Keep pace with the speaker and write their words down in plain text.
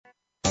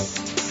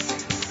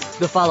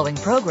The following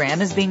program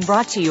is being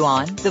brought to you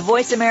on the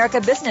Voice America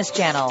Business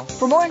Channel.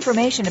 For more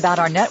information about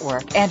our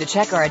network and to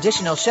check our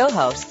additional show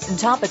hosts and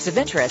topics of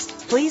interest,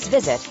 please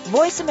visit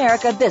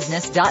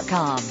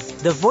voiceamericabusiness.com.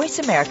 The Voice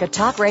America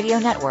Talk Radio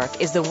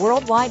Network is the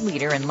worldwide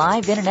leader in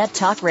live Internet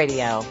talk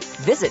radio.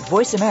 Visit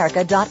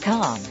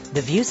voiceamerica.com.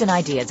 The views and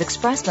ideas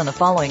expressed on the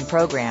following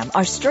program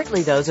are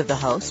strictly those of the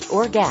host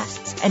or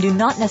guests and do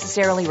not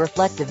necessarily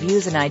reflect the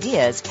views and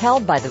ideas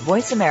held by the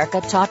Voice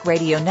America Talk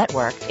Radio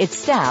Network, its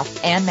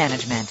staff, and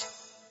management.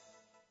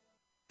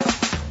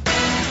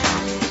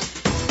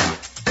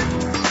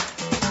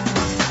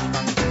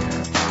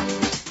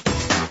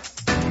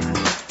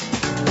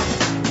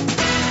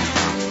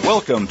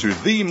 Welcome to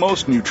the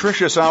most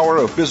nutritious hour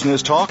of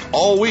business talk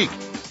all week.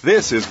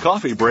 This is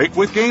Coffee Break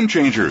with Game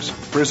Changers,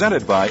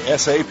 presented by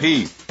SAP.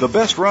 The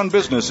best-run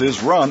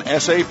businesses run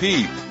SAP.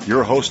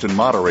 Your host and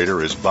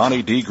moderator is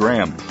Bonnie D.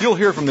 Graham. You'll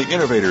hear from the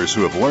innovators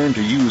who have learned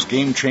to use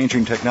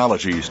game-changing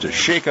technologies to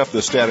shake up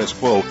the status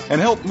quo and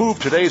help move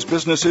today's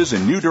businesses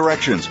in new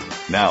directions.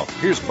 Now,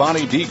 here's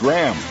Bonnie D.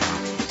 Graham.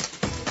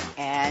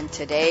 And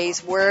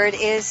today's word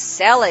is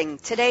selling.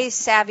 Today's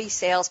savvy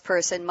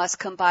salesperson must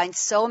combine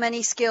so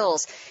many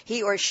skills.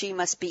 He or she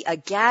must be a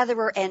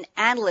gatherer and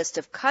analyst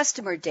of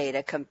customer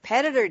data,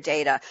 competitor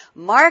data,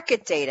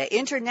 market data,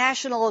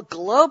 international,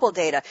 global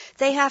data.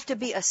 They have to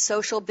be a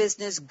social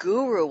business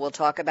guru. We'll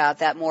talk about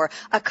that more.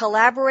 A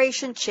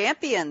collaboration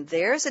champion.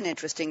 There's an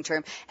interesting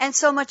term. And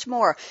so much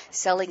more.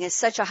 Selling is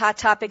such a hot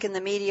topic in the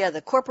media.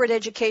 The Corporate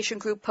Education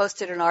Group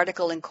posted an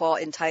article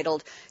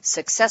entitled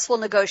Successful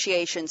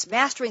Negotiations,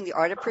 Mastering the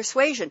Art of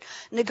Persuasion.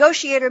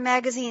 Negotiator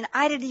magazine,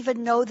 I didn't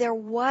even know there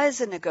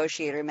was a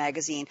Negotiator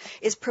magazine,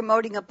 is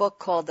promoting a book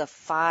called The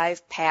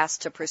 5 Paths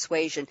to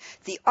Persuasion,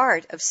 The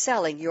Art of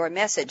Selling Your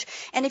Message.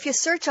 And if you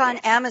search on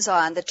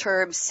Amazon the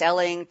term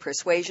selling,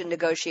 persuasion,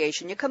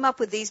 negotiation, you come up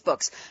with these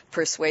books: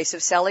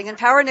 Persuasive Selling and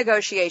Power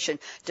Negotiation,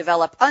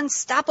 Develop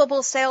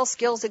Unstoppable Sales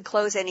Skills and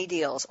Close Any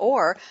Deals,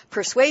 or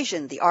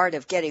Persuasion, The Art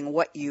of Getting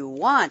What You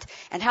Want.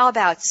 And how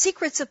about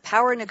Secrets of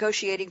Power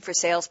Negotiating for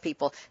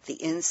Salespeople,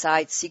 The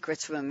Inside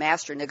Secrets from a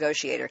Master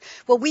Negotiator.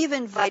 Well, we've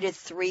invited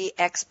 3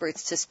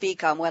 experts to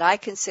speak on what I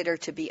consider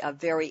to be a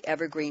very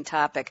evergreen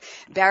topic.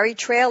 Barry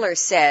Traylor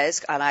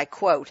says, and I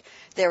quote,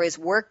 "There is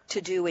work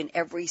to do in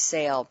every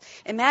sale.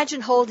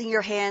 Imagine holding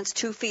your hands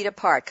 2 feet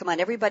apart." Come on,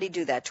 everybody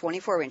do that,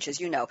 24 inches,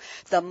 you know.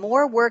 The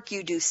more work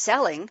you do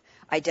selling,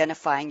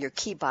 identifying your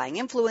key buying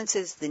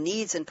influences, the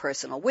needs and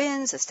personal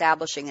wins,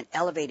 establishing and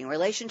elevating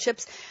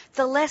relationships,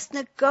 the less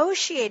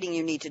negotiating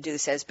you need to do,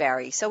 says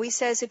Barry. So he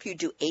says if you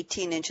do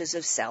 18 inches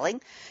of selling,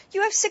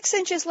 you have 6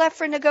 inches left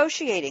for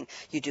negotiating.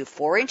 You do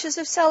 4 inches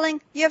of selling,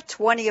 you have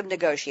 20 of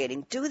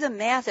negotiating. Do the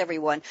math,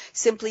 everyone.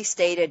 Simply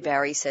stated,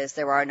 Barry says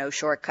there are no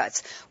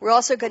shortcuts. We're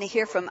also going to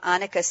hear from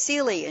Anneke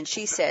Seley, and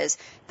she says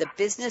the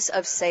business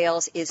of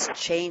sales is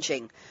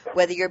changing.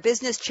 Whether your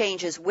business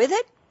changes with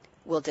it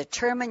will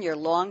determine your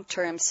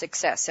long-term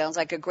success. Sounds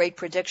like a great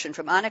prediction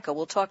from Anneke.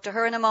 We'll talk to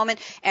her in a moment.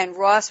 And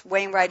Ross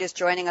Wainwright is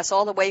joining us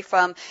all the way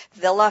from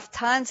the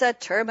Lufthansa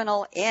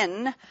terminal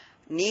in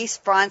Nice,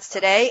 France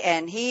today,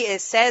 and he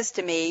says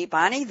to me,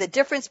 Bonnie, the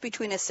difference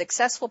between a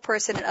successful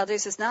person and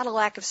others is not a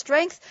lack of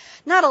strength,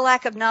 not a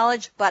lack of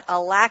knowledge, but a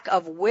lack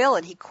of will.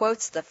 And he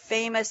quotes the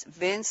famous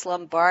Vince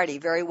Lombardi.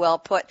 Very well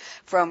put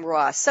from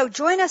Ross. So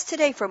join us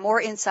today for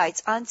more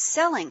insights on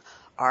selling.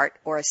 Art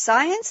or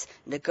science,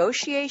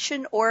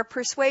 negotiation or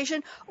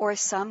persuasion, or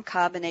some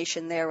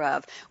combination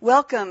thereof.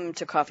 Welcome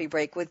to Coffee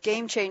Break with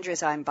Game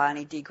Changers. I'm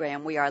Bonnie D.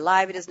 Graham. We are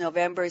live. It is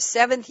November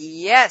 7th.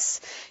 Yes.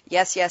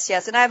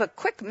 And I have a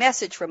quick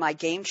message for my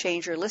Game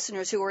Changer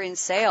listeners who are in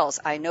sales.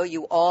 I know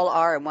you all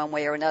are in one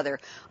way or another.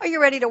 Are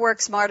you ready to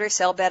work smarter,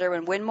 sell better,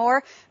 and win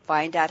more?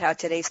 Find out how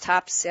today's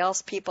top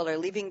salespeople are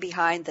leaving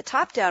behind the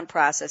top-down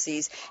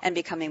processes and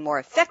becoming more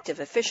effective,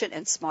 efficient,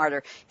 and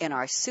smarter in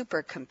our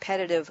super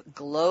competitive,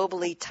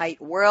 globally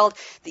tight world.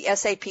 The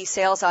SAP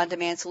Sales On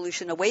Demand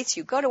solution awaits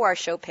you. Go to our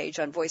show page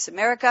on Voice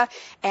America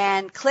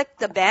and click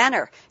the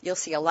banner. You'll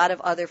see a lot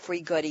of other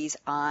free goodies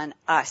on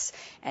us.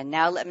 And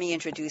now let me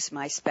introduce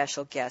my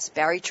special guest.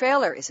 Barry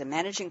Traylor is a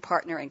managing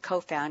partner and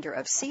co-founder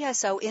of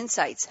CSO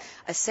Insights,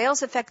 a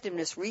sales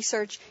effectiveness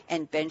research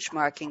and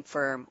benchmarking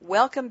firm.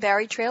 Welcome,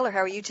 Barry Traylor.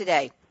 How are you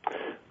today?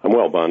 I'm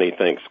well, Bonnie.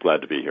 Thanks.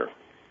 Glad to be here.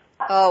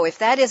 Oh, if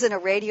that isn't a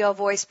radio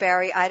voice,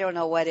 Barry, I don't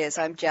know what is.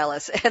 I'm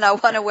jealous. And I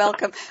want to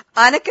welcome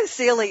Anneke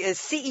Seley, is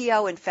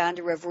CEO and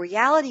founder of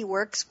Reality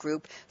Works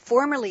Group,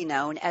 formerly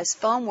known as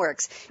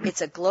PhoneWorks.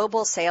 It's a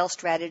global sales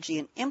strategy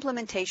and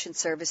implementation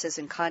services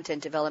and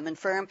content development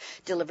firm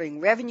delivering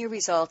revenue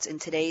results in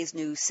today's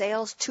new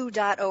Sales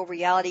 2.0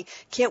 reality.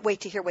 Can't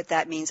wait to hear what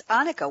that means.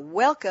 Anneke,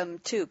 welcome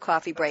to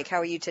Coffee Break.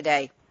 How are you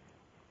today?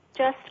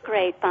 Just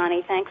great,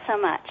 Bonnie. Thanks so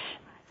much.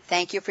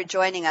 Thank you for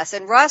joining us.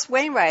 And Ross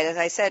Wainwright, as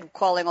I said,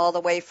 calling all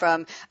the way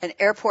from an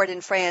airport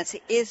in France,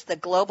 is the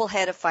global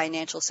head of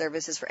financial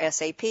services for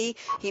SAP.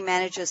 He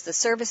manages the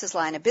services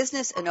line of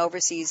business and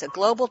oversees a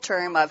global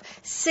term of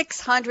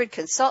 600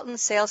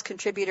 consultants, sales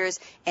contributors,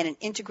 and an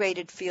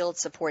integrated field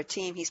support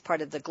team. He's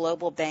part of the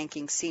global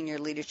banking senior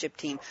leadership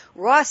team.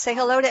 Ross, say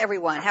hello to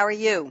everyone. How are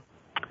you?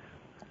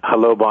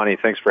 Hello, Bonnie.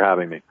 Thanks for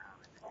having me.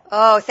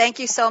 Oh, thank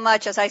you so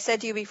much. As I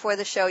said to you before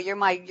the show, you're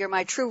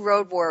my true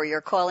road warrior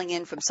calling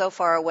in from so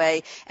far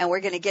away, and we're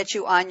going to get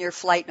you on your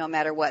flight no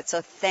matter what. So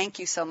thank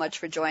you so much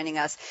for joining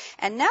us.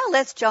 And now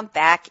let's jump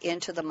back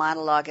into the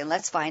monologue and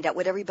let's find out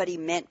what everybody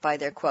meant by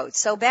their quotes.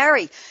 So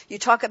Barry, you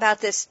talk about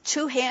this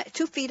 2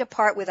 feet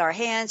apart with our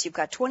hands. You've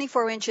got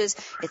 24 inches.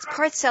 It's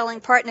part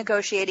selling, part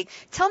negotiating.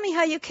 Tell me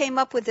how you came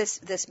up with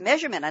this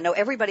measurement. I know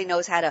everybody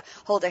knows how to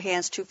hold their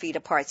hands 2 feet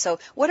apart. So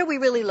what are we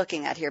really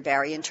looking at here,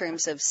 Barry, in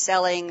terms of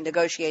selling,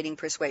 negotiating,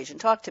 persuasion?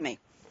 Talk to me.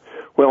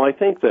 Well, I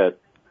think that,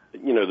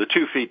 the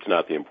 2 feet's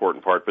not the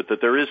important part, but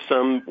that there is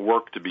some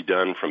work to be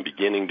done from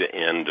beginning to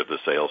end of the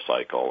sales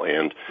cycle.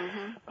 And,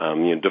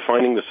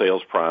 defining the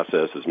sales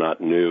process is not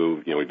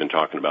new. We've been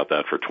talking about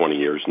that for 20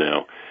 years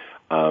now.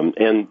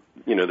 There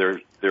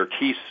are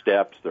key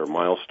steps, there are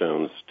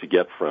milestones to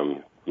get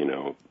from,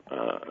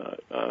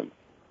 a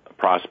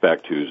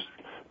prospect who's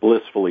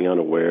blissfully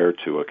unaware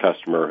to a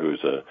customer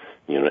who's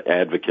an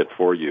advocate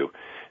for you.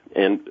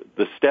 And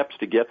the steps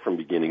to get from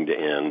beginning to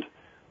end,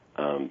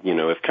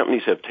 if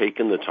companies have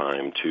taken the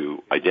time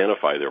to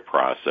identify their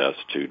process,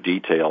 to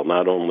detail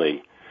not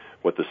only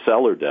what the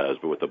seller does,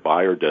 but what the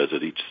buyer does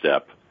at each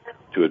step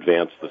to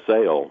advance the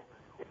sale,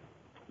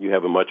 you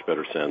have a much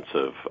better sense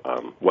of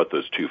what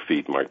those 2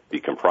 feet might be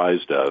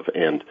comprised of.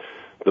 And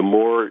the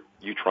more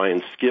you try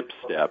and skip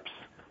steps,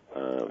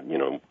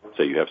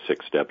 say you have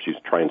 6 steps, you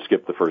try and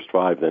skip the first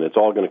 5, then it's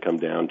all going to come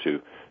down to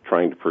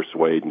trying to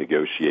persuade,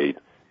 negotiate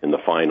in the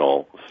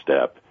final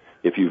step.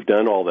 If you've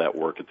done all that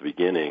work at the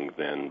beginning,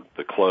 then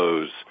the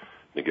close,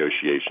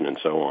 negotiation, and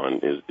so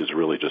on is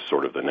really just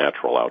sort of the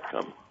natural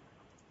outcome.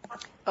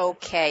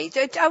 Okay.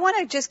 I want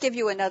to just give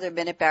you another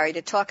minute, Barry,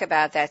 to talk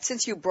about that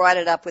since you brought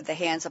it up with the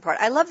hands apart.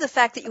 I love the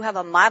fact that you have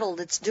a model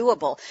that's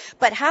doable.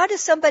 But how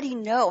does somebody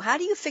know? How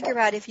do you figure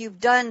out if you've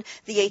done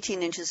the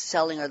 18 inches of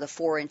selling or the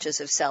 4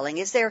 inches of selling?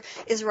 Is there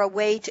a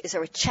way to, is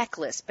there a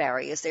checklist,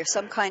 Barry? Is there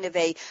some kind of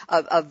a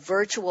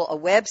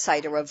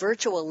website or a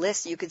virtual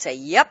list you can say,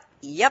 yep,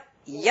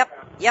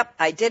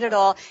 I did it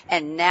all,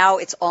 and now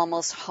it's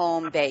almost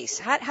home base?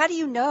 How do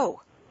you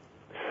know?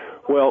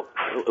 Well,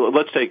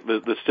 let's take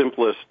the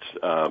simplest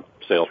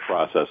sales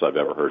process I've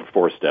ever heard.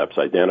 4 steps: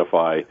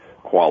 identify,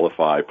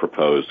 qualify,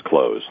 propose,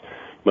 close.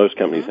 Most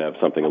companies have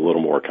something a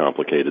little more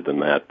complicated than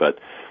that, but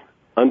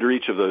under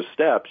each of those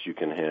steps, you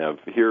can have,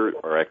 here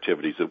are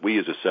activities that we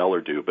as a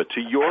seller do. But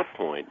to your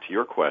point, to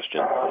your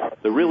question,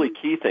 the really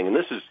key thing, and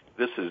this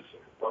is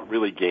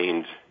really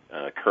gained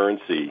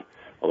currency,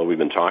 although we've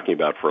been talking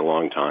about it for a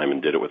long time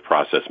and did it with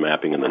process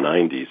mapping in the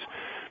 90s.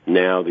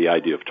 Now the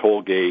idea of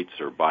toll gates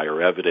or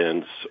buyer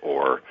evidence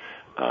or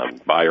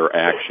buyer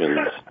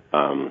actions,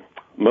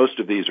 most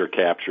of these are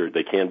captured.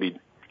 They can be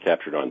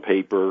captured on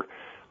paper.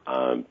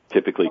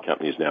 Typically,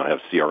 companies now have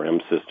CRM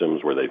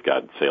systems where they've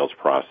got sales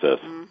process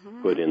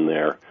put in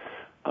there,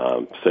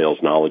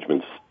 knowledge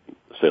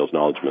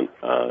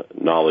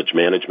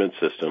management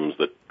systems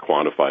that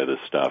quantify this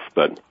stuff.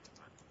 But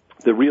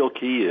the real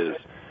key is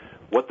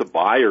what the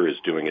buyer is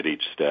doing at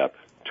each step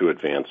to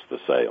advance the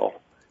sale.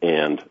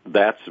 And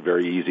that's a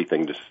very easy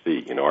thing to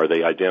see. Are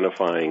they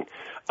identifying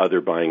other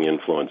buying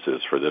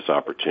influences for this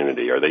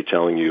opportunity? Are they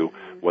telling you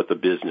what the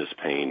business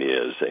pain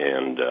is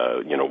and,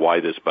 why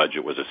this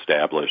budget was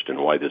established and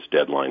why this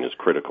deadline is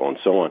critical and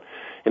so on?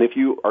 And if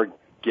you are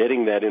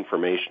getting that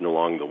information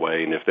along the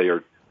way, and if they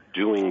are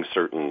doing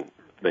certain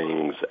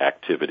things,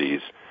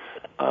 activities,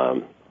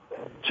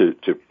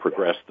 to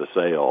progress the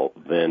sale,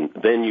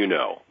 then you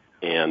know.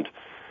 And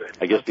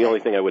I guess the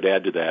only thing I would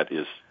add to that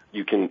is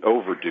you can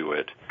overdo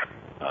it.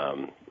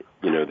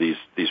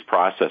 These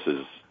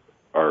processes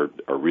are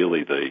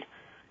really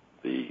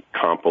the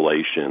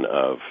compilation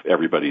of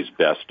everybody's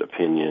best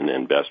opinion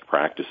and best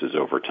practices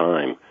over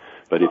time.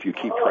 But if you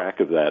keep track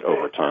of that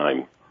over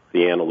time,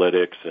 the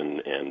analytics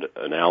and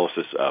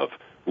analysis of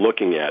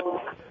looking at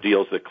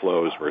deals that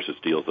close versus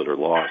deals that are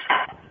lost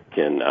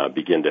can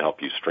begin to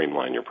help you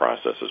streamline your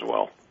process as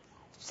well.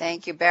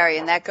 Thank you, Barry.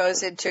 And that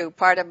goes into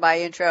part of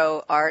my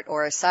intro, art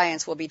or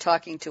science. We'll be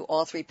talking to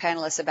all 3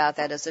 panelists about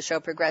that as the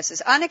show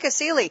progresses. Anneke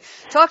Seley,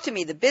 talk to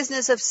me. The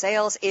business of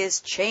sales is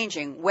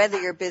changing.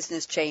 Whether your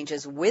business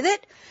changes with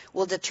it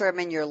will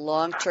determine your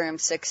long-term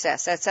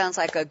success. That sounds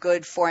like a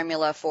good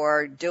formula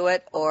for do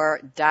it or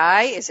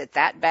die. Is it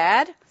that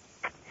bad?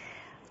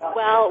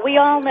 Well, we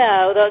all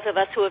know, those of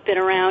us who have been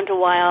around a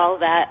while,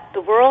 that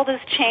the world is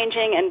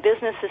changing and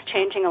business is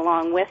changing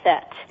along with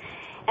it.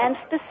 And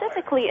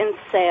specifically in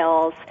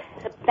sales,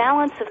 the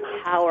balance of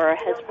power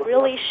has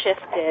really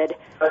shifted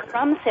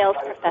from sales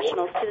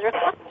professionals to their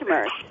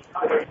customers.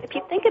 If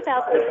you think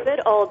about the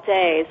good old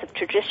days of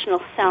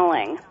traditional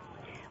selling,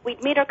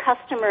 we'd meet our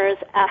customers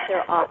at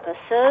their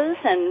offices,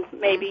 and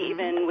maybe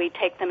even we'd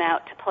take them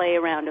out to play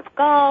a round of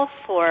golf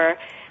or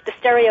the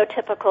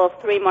stereotypical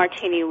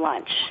 3-martini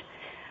lunch.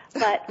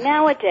 But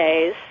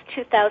nowadays,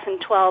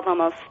 2012,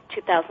 almost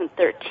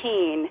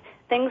 2013,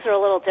 things are a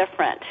little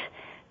different.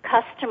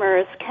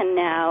 Customers can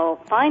now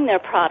find their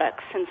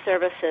products and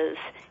services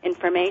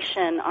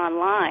information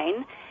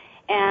online,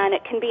 and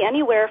it can be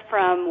anywhere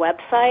from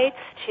websites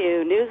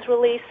to news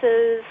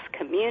releases,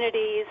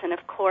 communities, and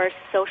of course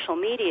social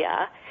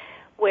media,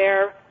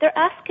 where they're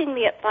asking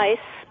the advice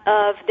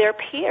of their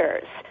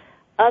peers,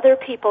 other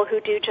people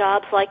who do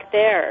jobs like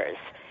theirs,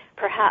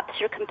 perhaps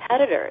your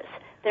competitors.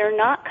 They're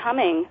not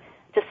coming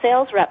to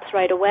sales reps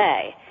right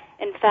away.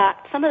 In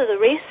fact, some of the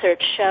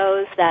research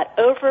shows that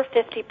over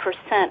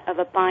 50% of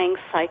a buying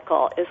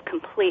cycle is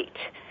complete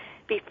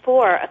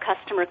before a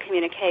customer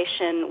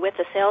communication with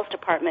the sales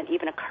department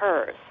even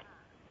occurs.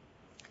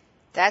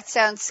 That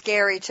sounds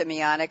scary to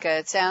me, Anneke.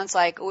 It sounds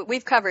like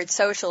we've covered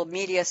social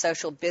media,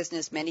 social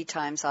business many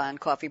times on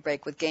Coffee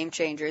Break with Game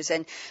Changers,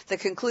 and the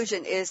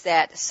conclusion is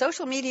that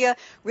social media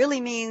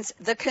really means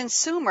the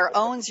consumer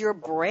owns your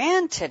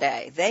brand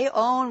today. They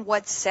own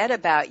what's said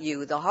about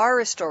you, the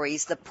horror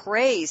stories, the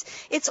praise.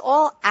 It's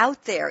all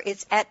out there.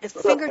 It's at the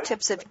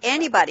fingertips of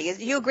anybody.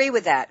 Do you agree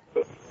with that?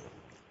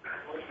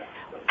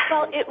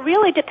 Well, it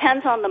really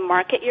depends on the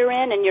market you're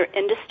in and your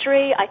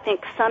industry. I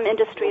think some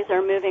industries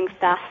are moving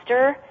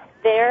faster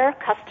there.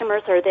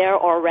 Customers are there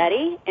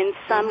already. In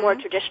some more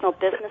traditional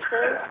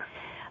businesses,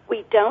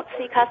 we don't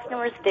see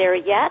customers there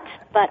yet,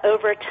 but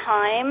over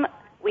time,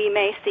 we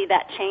may see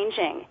that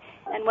changing.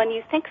 And when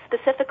you think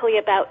specifically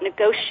about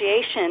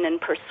negotiation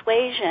and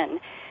persuasion,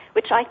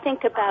 which I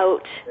think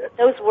about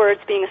those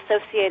words being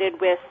associated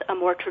with a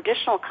more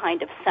traditional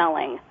kind of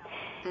selling,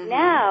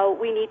 now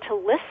we need to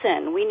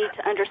listen. We need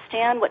to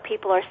understand what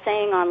people are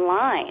saying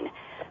online,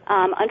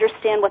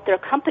 understand what their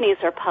companies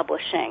are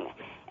publishing,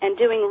 and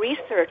doing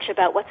research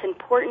about what's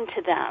important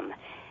to them.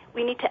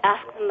 We need to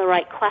ask them the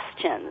right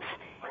questions.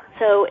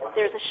 So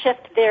there's a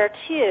shift there,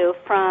 too,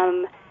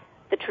 from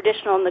the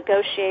traditional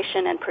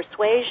negotiation and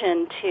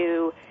persuasion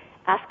to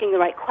asking the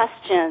right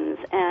questions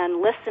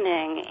and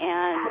listening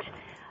and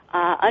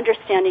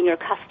understanding your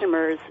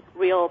customers'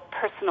 real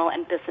personal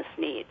and business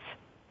needs.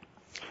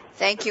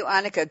 Thank you,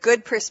 Anneke.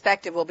 Good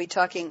perspective. We'll be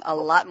talking a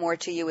lot more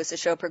to you as the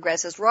show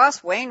progresses.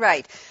 Ross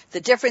Wainwright,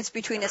 the difference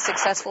between a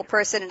successful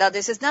person and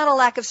others is not a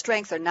lack of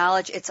strength or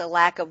knowledge, it's a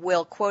lack of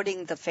will,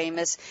 quoting the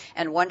famous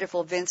and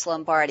wonderful Vince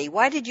Lombardi.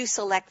 Why did you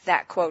select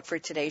that quote for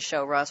today's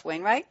show, Ross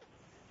Wainwright?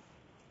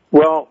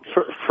 Well,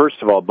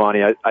 first of all,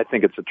 Bonnie, I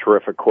think it's a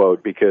terrific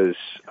quote because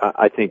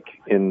I think,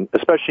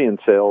 especially in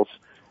sales,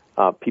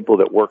 people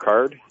that work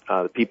hard,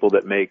 the people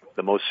that make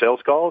the most sales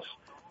calls,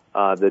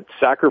 that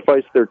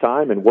sacrifice their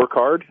time and work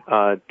hard,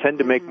 tend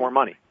to make more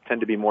money, tend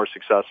to be more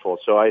successful.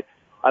 So I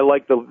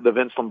like the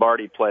Vince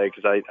Lombardi play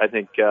because I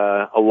think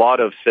a lot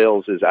of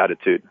sales is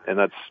attitude, and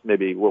that's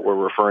maybe what we're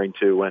referring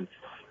to when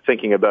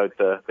thinking about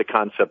the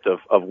concept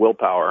of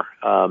willpower.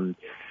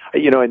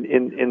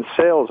 In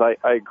sales,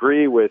 I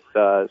agree with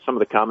some of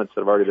the comments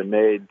that have already been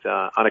made.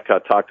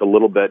 Anneke talked a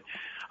little bit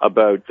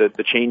about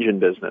the change in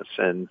business,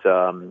 and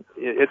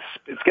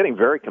it's getting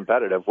very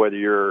competitive, whether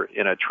you're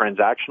in a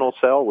transactional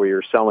sell where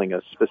you're selling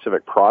a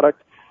specific product,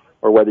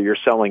 or whether you're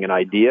selling an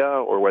idea,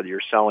 or whether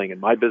you're selling, in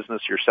my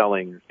business, you're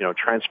selling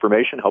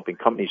transformation, helping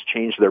companies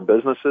change their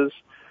businesses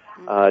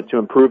to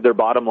improve their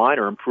bottom line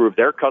or improve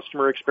their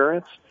customer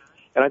experience.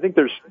 And I think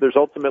there's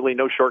ultimately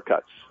no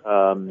shortcuts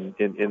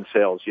in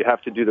sales. You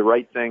have to do the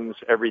right things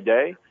every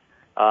day.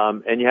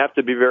 And you have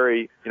to be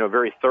very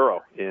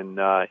thorough in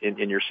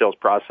your sales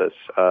process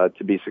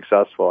to be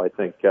successful. I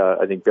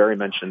think Barry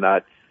mentioned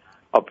that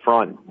up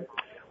front.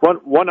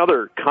 One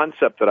other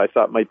concept that I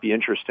thought might be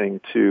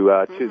interesting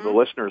to the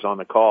listeners on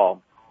the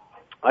call.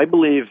 I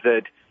believe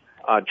that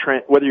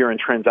whether you're in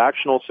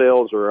transactional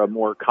sales or a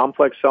more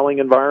complex selling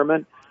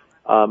environment,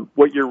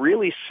 what you're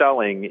really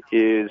selling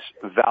is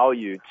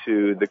value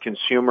to the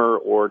consumer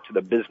or to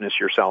the business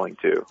you're selling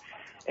to.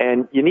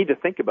 And you need to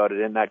think about it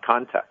in that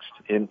context.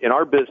 In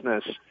our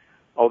business,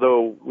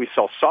 although we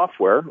sell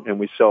software and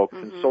we sell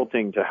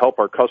consulting to help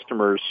our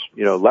customers,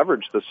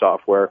 leverage the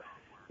software,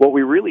 what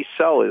we really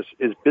sell is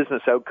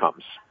business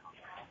outcomes.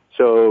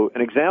 So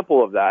an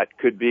example of that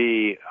could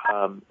be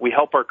we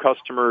help our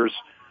customers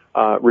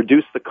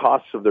reduce the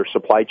costs of their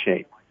supply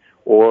chain,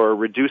 or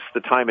reduce the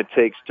time it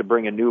takes to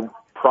bring a new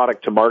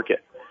product to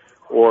market,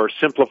 or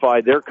simplify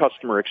their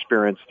customer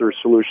experience through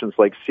solutions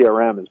like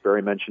CRM, as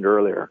Barry mentioned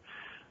earlier.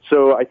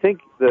 So I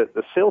think that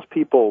the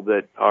salespeople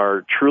that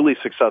are truly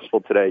successful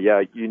today,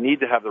 you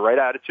need to have the right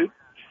attitude.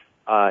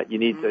 You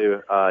need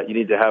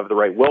to have the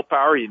right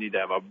willpower. You need to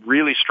have a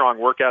really strong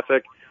work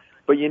ethic,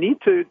 but you need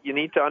to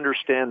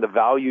understand the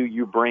value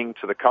you bring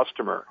to the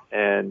customer.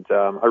 And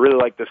I really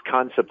like this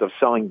concept of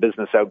selling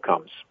business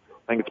outcomes.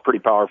 I think it's pretty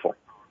powerful.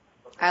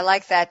 I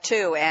like that,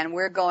 too. And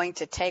we're going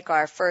to take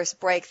our first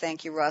break.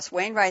 Thank you, Ross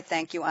Wainwright.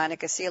 Thank you,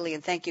 Anneke Seley.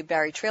 And thank you,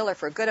 Barry Trailer,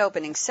 for a good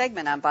opening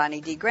segment on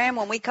Bonnie D. Graham.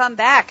 When we come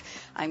back,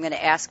 I'm going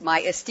to ask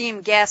my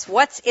esteemed guests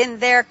what's in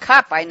their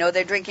cup. I know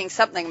they're drinking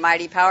something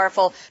mighty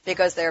powerful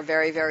because they're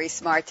very, very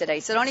smart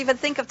today. So don't even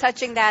think of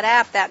touching that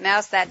app, that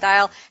mouse, that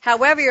dial.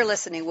 However you're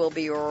listening, we'll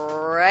be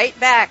right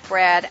back.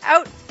 Brad,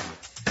 out.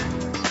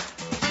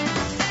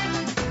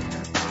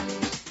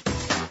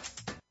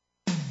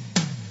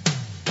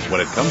 When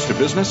it comes to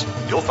business,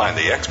 you'll find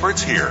the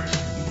experts here.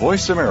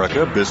 Voice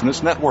America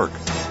Business Network.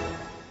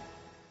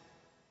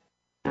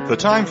 The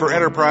time for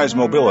enterprise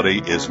mobility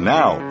is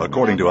now,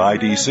 according to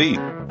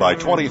IDC. By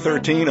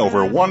 2013, over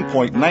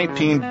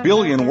 1.19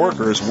 billion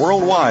workers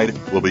worldwide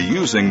will be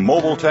using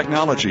mobile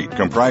technology,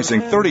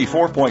 comprising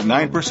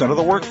 34.9% of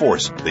the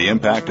workforce. The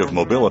impact of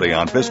mobility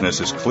on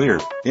business is clear.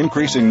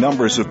 Increasing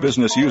numbers of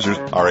business users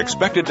are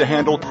expected to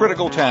handle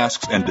critical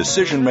tasks and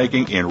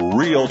decision-making in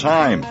real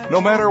time, no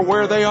matter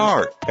where they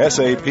are.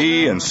 SAP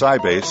and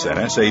Sybase,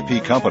 an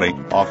SAP company,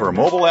 offer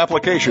mobile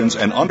applications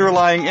and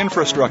underlying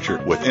infrastructure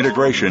with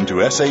integration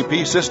to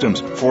SAP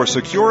systems for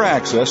secure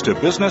access to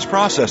business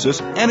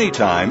processes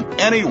anytime,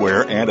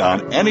 anywhere, and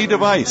on any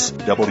device.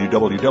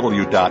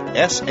 www.sap.com.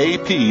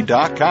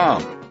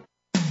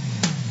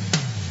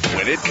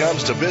 When it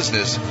comes to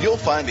business, you'll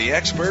find the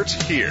experts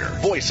here.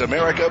 Voice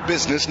America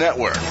Business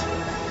Network.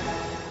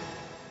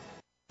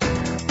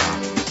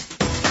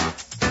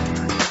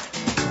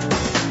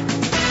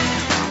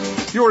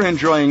 You're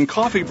enjoying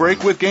Coffee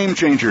Break with Game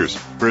Changers,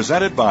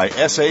 presented by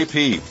SAP.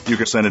 You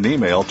can send an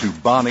email to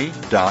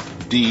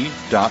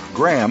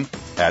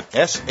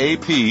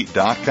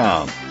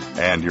bonnie.d.graham@sap.com.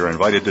 And you're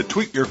invited to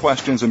tweet your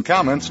questions and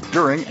comments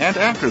during and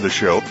after the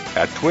show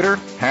at Twitter,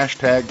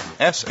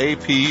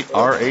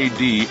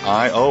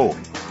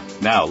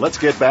 #SAPRADIO. Now, let's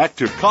get back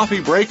to Coffee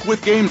Break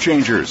with Game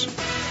Changers.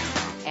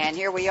 And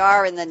here we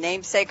are, and the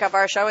namesake of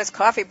our show is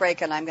Coffee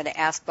Break, and I'm going to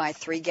ask my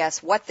three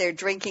guests what they're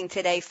drinking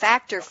today.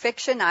 Fact or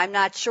fiction? I'm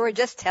not sure.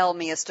 Just tell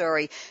me a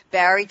story.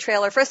 Barry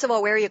Trailer, first of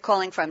all, where are you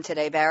calling from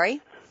today,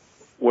 Barry?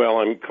 Well,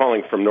 I'm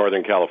calling from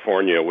Northern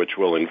California, which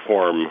will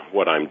inform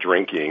what I'm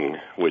drinking,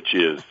 which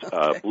is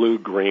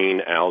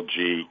blue-green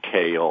algae,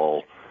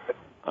 kale,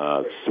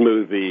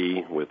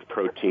 smoothie with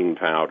protein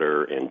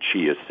powder and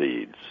chia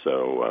seeds.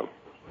 So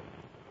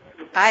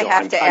I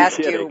have to ask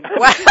you.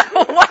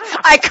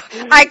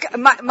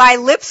 My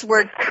lips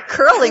were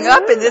curling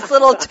up in this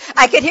little.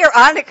 I could hear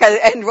Anneke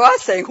and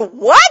Ross saying,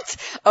 "What?"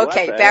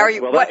 Okay, what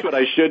Barry. Well, that's what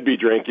I should be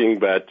drinking,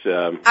 but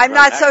I'm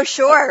not so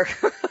sure.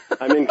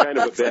 I'm in kind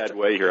of a bad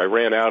way here. I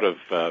ran out of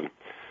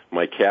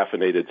my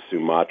caffeinated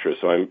Sumatra,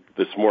 so I'm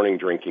this morning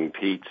drinking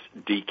Pete's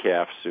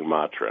Decaf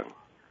Sumatra.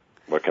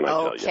 What can I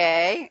tell you?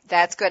 Okay,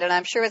 that's good, and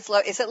I'm sure it's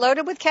is it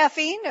loaded with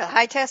caffeine, a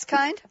high test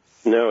kind?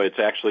 No, it's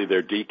actually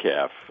their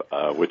decaf,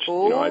 which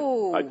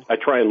I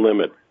try and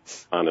limit,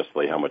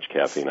 honestly, how much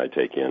caffeine I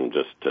take in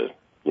just to,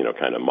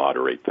 kind of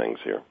moderate things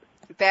here.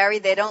 Barry,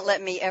 they don't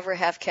let me ever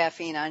have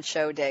caffeine on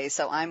show days,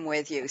 so I'm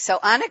with you. So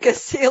Anneke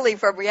Seley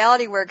from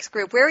Reality Works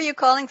Group, where are you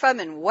calling from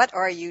and what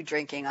are you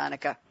drinking,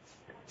 Anneke?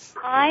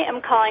 I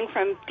am calling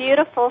from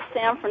beautiful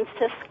San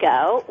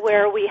Francisco,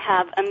 where we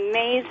have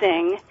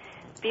amazing,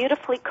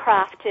 beautifully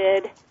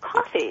crafted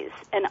coffees.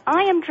 And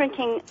I am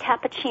drinking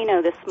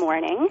cappuccino this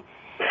morning.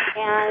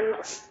 And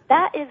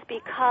that is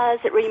because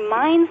it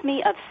reminds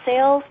me of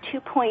Sales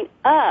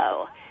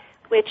 2.0,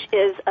 which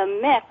is a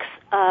mix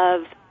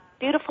of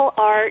beautiful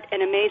art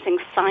and amazing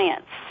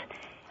science.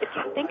 If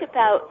you think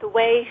about the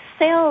way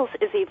sales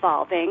is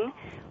evolving,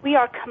 we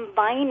are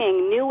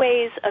combining new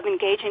ways of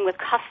engaging with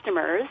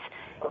customers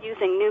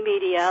using new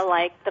media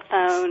like the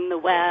phone, the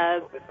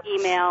web,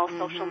 email,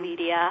 social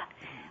media.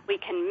 We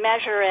can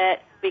measure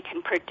it, we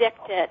can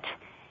predict it,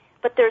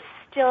 but there's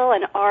still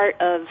an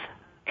art of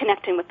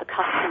connecting with the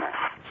customer.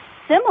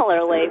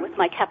 Similarly, with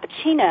my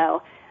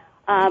cappuccino,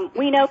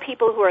 we know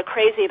people who are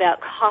crazy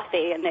about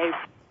coffee, and they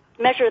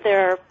measure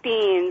their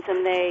beans,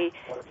 and they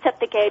set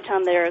the gauge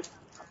on their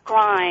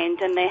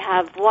grind, and they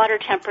have water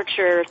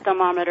temperature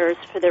thermometers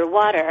for their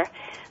water.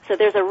 So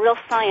there's a real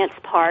science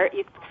part.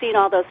 You've seen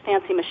all those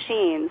fancy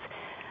machines.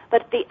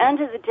 But at the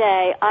end of the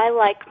day, I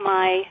like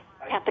my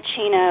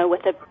cappuccino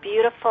with a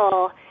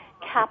beautiful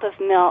cap of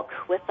milk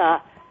with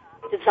a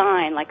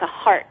design like a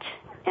heart.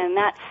 And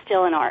that's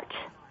still an art.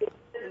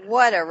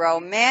 What a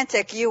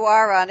romantic you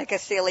are, Anneke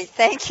Seley.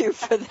 Thank you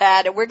for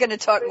that. And we're going to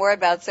talk more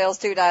about Sales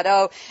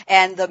 2.0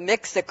 and the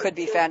mix that could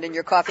be found in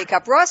your coffee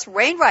cup. Ross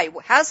Wainwright,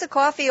 how's the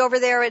coffee over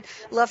there at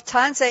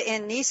Lufthansa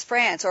in Nice,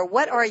 France? Or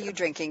what are you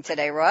drinking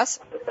today,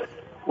 Ross?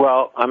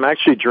 Well, I'm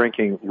actually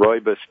drinking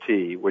rooibos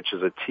tea, which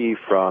is a tea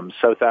from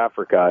South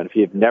Africa. And if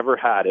you've never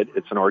had it,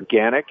 it's an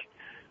organic,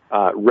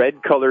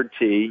 red-colored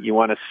tea. You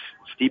want to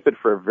steep it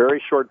for a very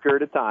short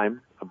period of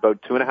time,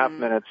 about 2.5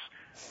 minutes.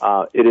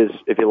 It is,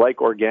 if you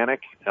like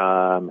organic,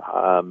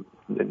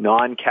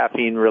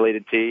 non-caffeine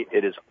related tea,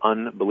 it is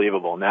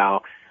unbelievable.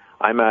 Now,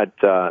 I'm at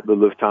the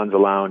Lufthansa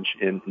Lounge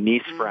in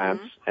Nice,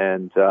 France,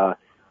 and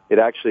it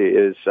actually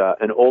is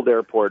an old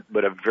airport,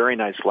 but a very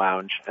nice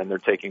lounge, and they're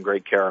taking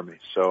great care of me.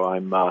 So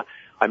I'm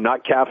I'm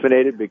not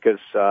caffeinated because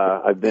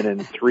I've been in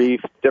 3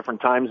 different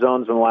time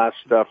zones in the last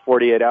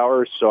 48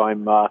 hours, so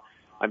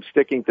I'm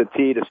sticking to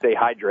tea to stay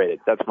hydrated.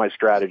 That's my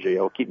strategy.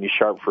 It'll keep me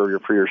sharp for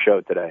your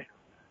show today.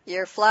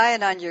 You're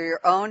flying on your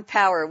own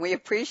power. We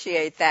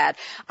appreciate that.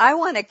 I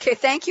want to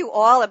thank you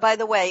all. And by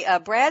the way,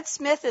 Brad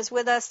Smith is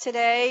with us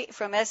today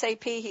from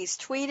SAP. He's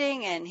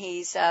tweeting and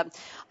he's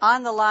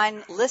on the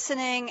line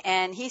listening,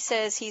 and he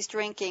says he's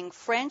drinking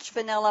French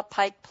vanilla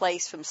Pike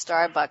Place from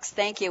Starbucks.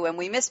 Thank you. And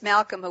we miss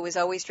Malcolm, who is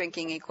always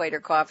drinking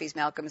Equator coffees.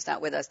 Malcolm's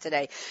not with us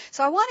today.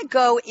 So I want to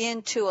go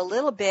into a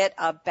little bit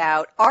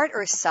about art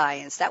or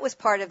science. That was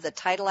part of the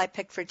title I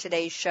picked for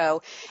today's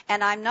show,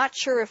 and I'm not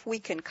sure if we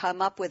can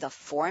come up with a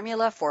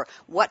formula for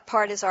what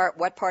part is art,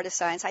 what part is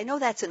science. I know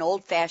that's an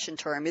old-fashioned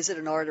term. Is it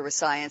an art or a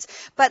science?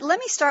 But let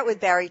me start with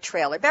Barry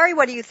Traylor. Barry,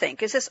 what do you think?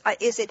 Has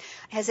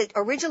it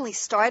originally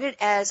started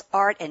as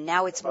art and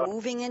now it's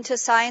moving into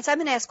science? I'm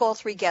going to ask all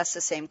 3 guests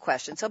the same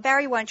question. So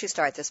Barry, why don't you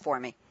start this for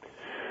me?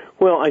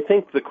 Well, I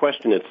think the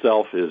question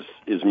itself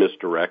is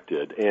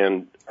misdirected,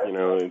 and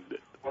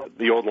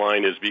the old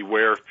line is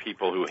beware of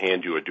people who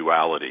hand you a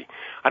duality.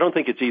 I don't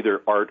think it's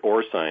either art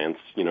or science.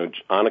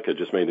 Anneke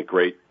just made a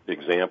great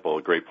example,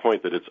 a great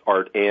point that it's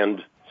art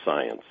and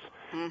science.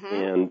 Mm-hmm.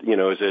 And,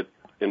 is it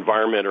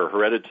environment or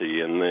heredity?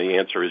 And the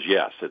answer is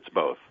yes, it's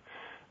both.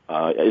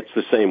 It's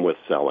the same with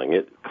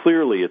selling.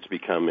 Clearly it's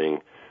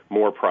becoming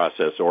more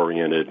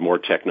process-oriented, more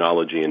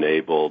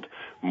technology-enabled,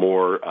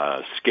 more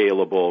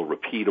scalable,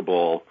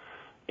 repeatable,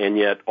 and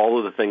yet all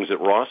of the things that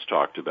Ross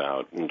talked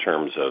about in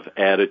terms of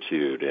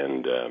attitude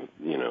and,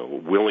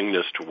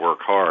 willingness to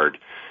work hard,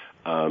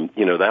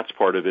 that's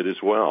part of it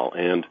as well.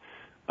 And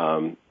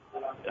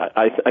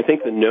I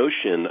think the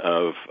notion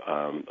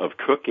of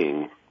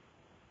cooking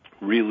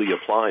really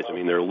applies. I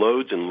mean, there are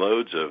loads and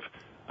loads of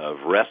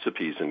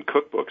recipes and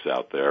cookbooks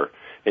out there.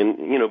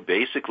 And,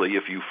 basically,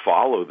 if you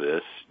follow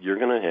this, you're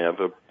going to have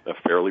a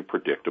fairly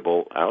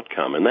predictable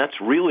outcome. And that's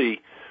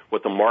really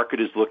what the market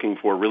is looking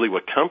for, really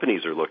what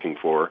companies are looking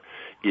for,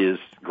 is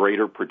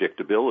greater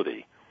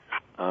predictability.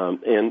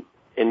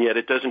 And yet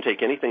it doesn't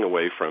take anything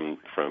away from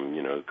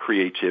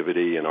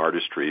creativity and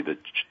artistry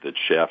that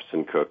chefs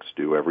and cooks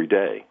do every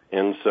day.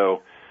 And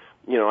so,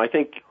 I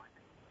think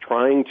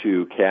trying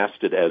to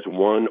cast it as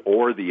one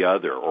or the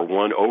other, or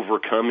one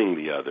overcoming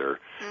the other,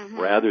 mm-hmm.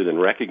 rather than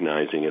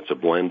recognizing it's a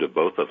blend of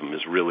both of them,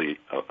 is really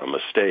a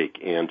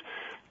mistake. And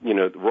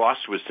Ross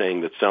was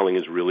saying that selling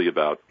is really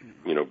about,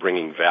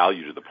 bringing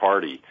value to the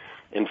party.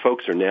 And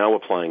folks are now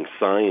applying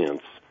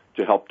science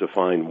to help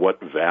define what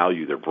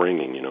value they're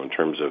bringing, in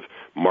terms of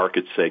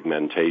market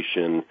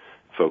segmentation.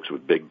 Folks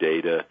with big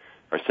data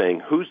are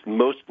saying who's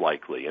most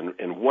likely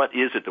and what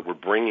is it that we're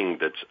bringing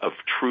that's of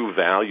true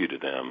value to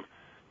them,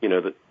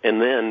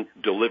 and then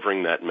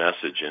delivering that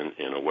message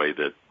in a way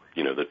that,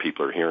 that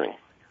people are hearing.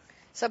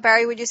 So,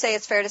 Barry, would you say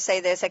it's fair to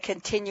say there's a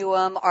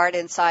continuum, art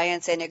and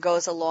science, and it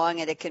goes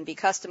along and it can be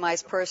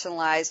customized,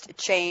 personalized,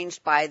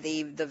 changed by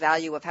the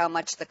value of how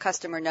much the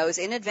customer knows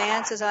in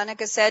advance, as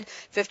Anneke said?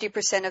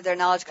 50% of their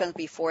knowledge comes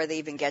before they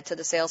even get to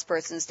the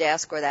salesperson's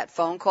desk or that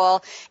phone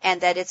call,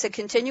 and that it's a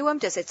continuum.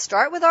 Does it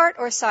start with art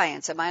or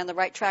science? Am I on the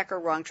right track or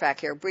wrong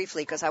track here?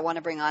 Briefly, because I want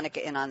to bring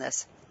Anneke in on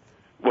this.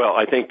 Well,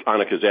 I think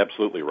Anneke is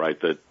absolutely right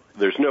that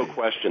there's no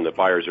question that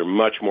buyers are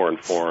much more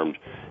informed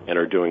and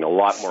are doing a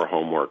lot more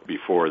homework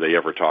before they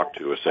ever talk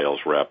to a sales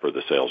rep or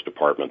the sales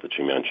department that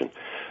you mentioned.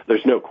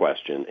 There's no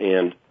question.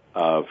 And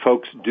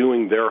folks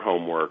doing their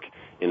homework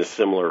in a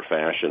similar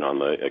fashion on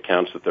the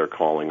accounts that they're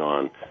calling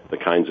on, the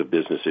kinds of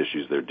business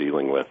issues they're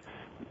dealing with,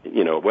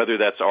 whether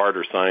that's art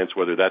or science,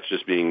 whether that's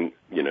just being,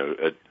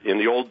 in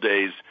the old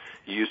days,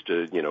 you used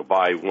to,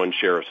 buy one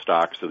share of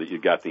stock so that you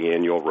got the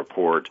annual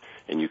report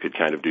and you could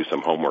kind of do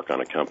some homework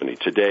on a company.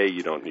 Today,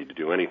 you don't need to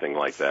do anything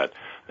like that.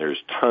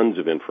 There's tons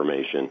of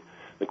information.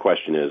 The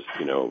question is,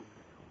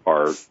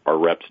 are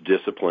reps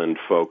disciplined,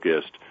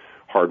 focused,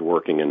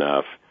 hardworking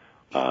enough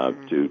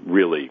to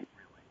really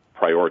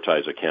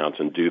prioritize accounts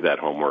and do that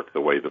homework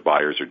the way the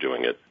buyers are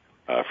doing it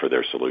for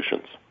their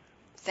solutions?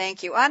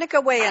 Thank you.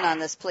 Anneke, weigh in on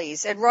this,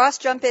 please. And Ross,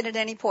 jump in at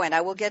any point. I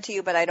will get to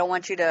you, but I don't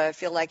want you to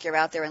feel like you're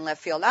out there in left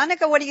field.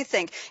 Anneke, what do you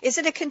think? Is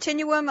it a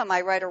continuum? Am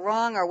I right or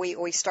wrong? Are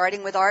we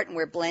starting with art and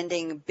we're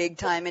blending big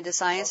time into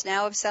science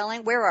now of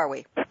selling? Where are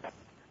we?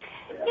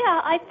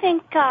 Yeah, I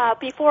think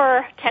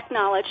before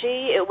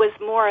technology, it was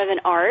more of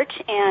an art,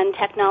 and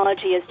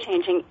technology is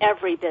changing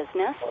every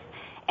business.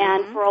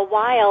 And for a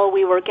while,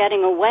 we were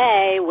getting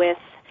away with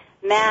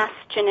mass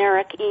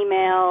generic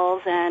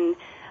emails and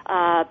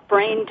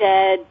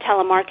brain-dead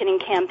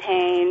telemarketing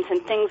campaigns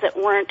and things that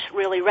weren't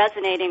really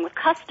resonating with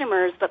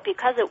customers, but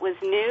because it was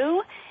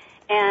new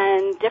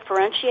and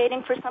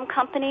differentiating for some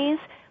companies,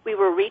 we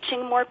were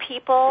reaching more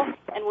people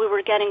and we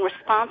were getting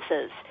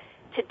responses.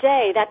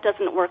 Today, that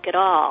doesn't work at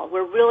all.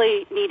 We're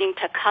really needing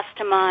to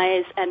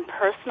customize and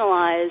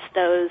personalize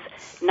those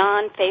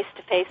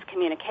non-face-to-face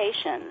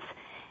communications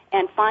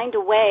and find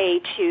a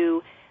way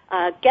to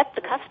get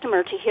the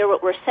customer to hear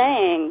what we're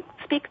saying,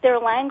 speak their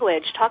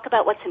language, talk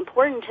about what's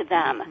important to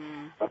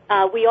them,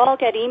 We all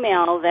get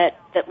email that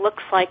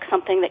looks like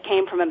something that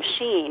came from a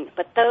machine,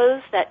 but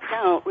those that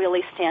don't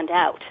really stand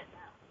out.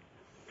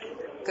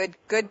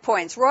 Good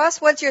points. Ross,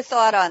 what's your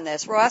thought on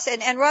this? Ross,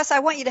 and Ross, I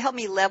want you to help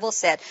me level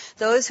set.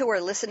 Those who are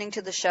listening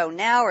to the show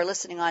now or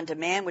listening on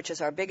demand, which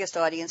is our biggest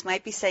audience,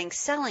 might be saying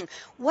selling.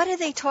 What are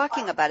they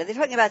talking about? Are they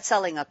talking about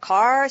selling a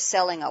car,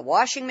 selling a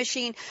washing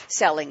machine,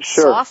 selling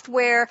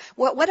software?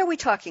 What are we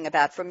talking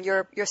about from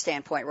your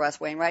standpoint, Ross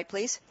Wainwright,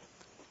 please?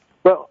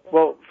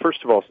 Well,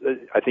 first of all,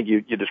 I think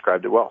you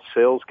described it well.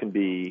 Sales can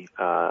be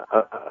a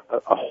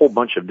whole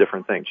bunch of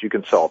different things. You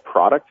can sell a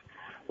product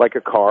like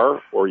a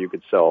car, or you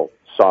could sell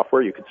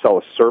software. You could sell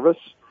a service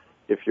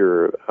if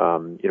you're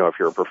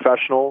a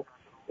professional,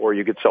 or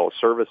you could sell a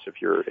service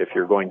if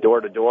you're going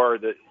door to door.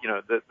 The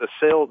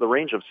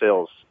range of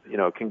sales,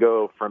 can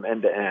go from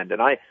end to end.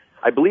 And I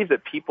believe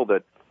that people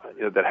that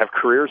have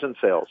careers in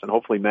sales, and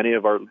hopefully many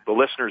of the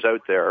listeners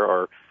out there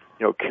are,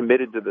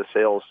 committed to the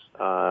sales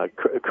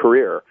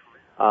career.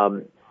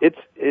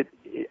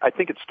 I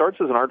think it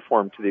starts as an art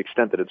form to the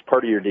extent that it's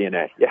part of your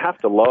DNA. You have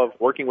to love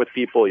working with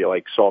people. You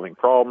like solving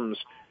problems.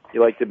 You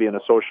like to be in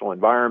a social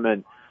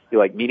environment. You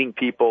like meeting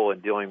people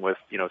and dealing with,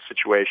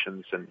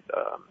 situations and,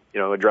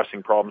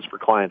 addressing problems for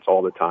clients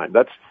all the time.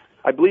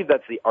 I believe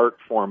that's the art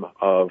form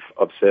of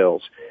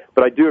sales.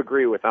 But I do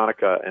agree with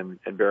Anneke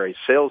and Barry.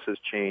 Sales has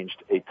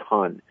changed a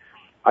ton.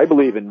 I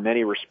believe in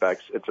many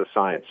respects it's a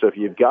science. So if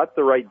you've got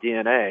the right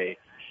DNA,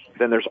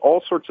 then there's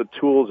all sorts of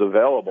tools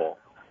available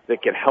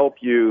that can help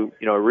you,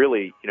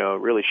 really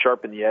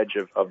sharpen the edge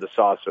of the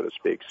saw, so to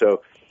speak.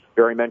 So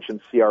Barry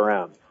mentioned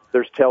CRM.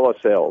 There's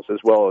telesales as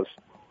well as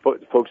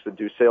folks that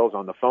do sales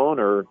on the phone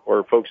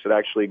or folks that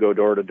actually go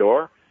door to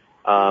door.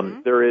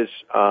 There is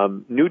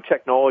new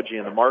technology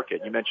in the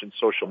market. You mentioned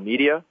social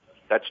media.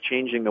 That's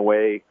changing the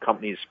way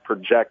companies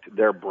project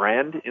their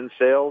brand in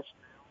sales.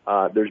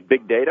 There's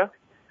big data,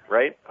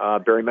 right?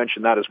 Barry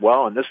mentioned that as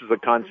well. And this is the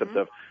concept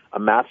of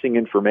amassing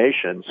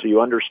information so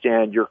you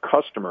understand your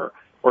customer,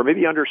 or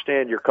maybe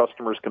understand your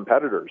customer's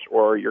competitors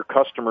or your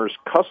customer's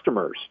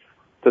customers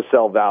to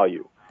sell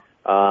value.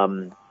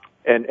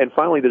 And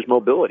finally, there's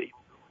mobility,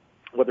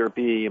 whether it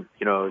be,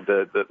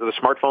 the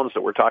smartphones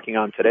that we're talking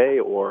on today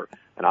or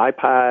an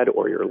iPad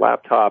or your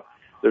laptop.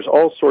 There's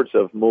all sorts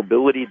of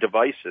mobility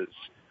devices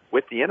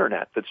with the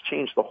Internet that's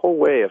changed the whole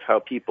way of how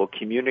people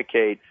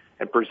communicate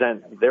and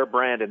present their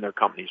brand and their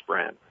company's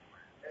brand.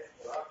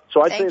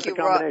 So I'd say it's a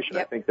combination.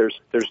 Yep. I think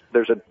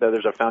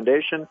there's a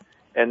foundation,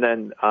 and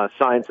then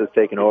science has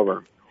taken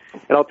over.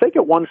 And I'll take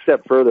it one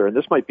step further, and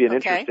this might be an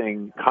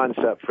interesting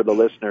concept for the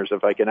listeners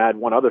if I can add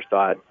one other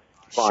thought,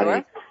 Bonnie.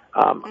 Sure.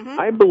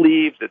 I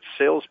believe that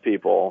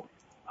salespeople,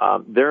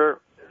 the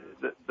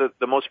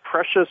most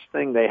precious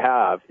thing they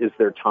have is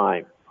their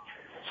time.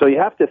 So you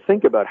have to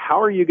think about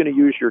how are you going to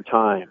use your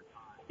time.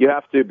 You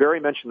have to, Barry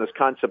mentioned this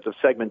concept of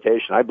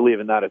segmentation. I believe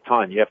in that a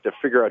ton. You have to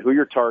figure out who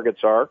your targets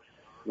are,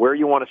 where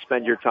you want to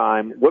spend your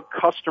time, what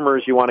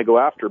customers you want to go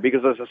after,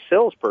 because as a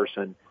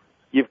salesperson,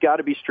 you've got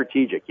to be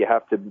strategic. You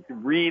have to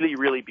really,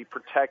 really be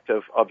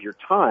protective of your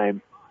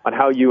time on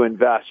how you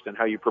invest and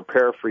how you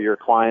prepare for your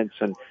clients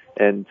and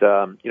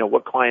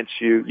what clients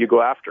you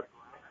go after.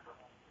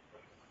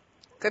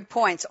 Good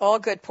points, all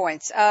good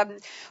points.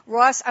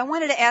 Ross, I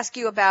wanted to ask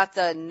you about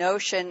the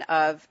notion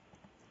of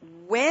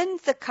when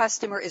the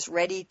customer is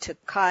ready to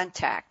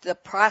contact the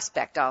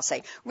prospect, I'll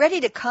say,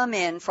 ready to come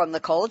in from the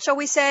cold, shall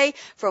we say,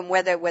 from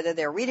whether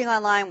they're reading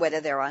online,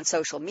 whether they're on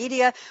social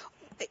media.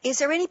 Is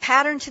there any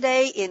pattern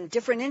today in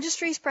different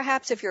industries,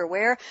 perhaps, if you're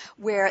aware,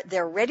 where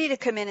they're ready to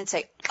come in and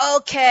say,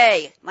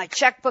 okay, my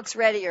checkbook's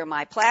ready or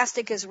my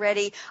plastic is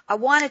ready. I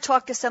want to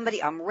talk to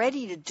somebody. I'm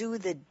ready to do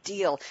the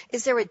deal.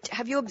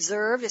 Have you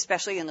observed,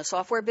 especially in the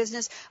software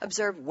business,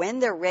 when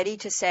they're ready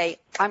to say,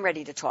 I'm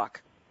ready to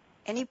talk?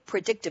 Any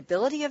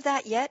predictability of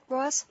that yet,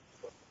 Ross?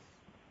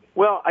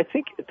 Well, I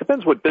think it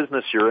depends what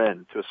business you're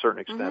in to a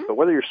certain extent, but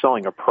whether you're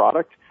selling a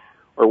product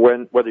or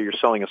whether you're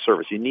selling a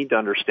service, you need to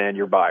understand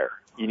your buyer.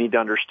 You need to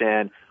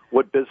understand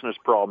what business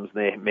problems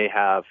they may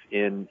have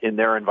in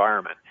their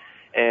environment.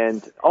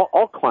 And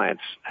all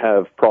clients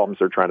have problems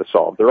they're trying to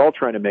solve. They're all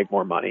trying to make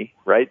more money,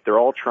 right? They're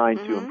all trying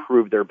to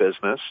improve their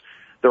business.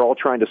 They're all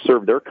trying to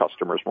serve their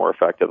customers more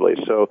effectively.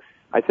 So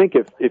I think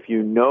if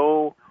you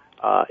know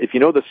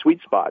the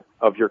sweet spot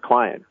of your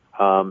client,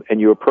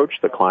 and you approach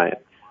the client,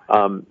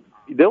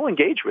 they'll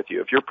engage with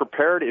you. If you're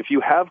prepared, if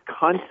you have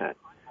content,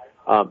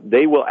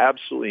 they will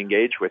absolutely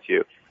engage with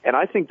you. And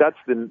I think that's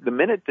the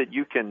minute that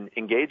you can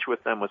engage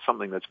with them with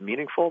something that's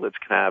meaningful, that's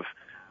going to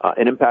have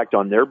an impact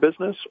on their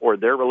business or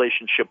their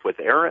relationship with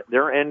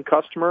their end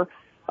customer,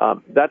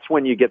 that's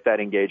when you get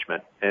that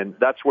engagement. And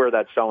that's where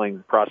that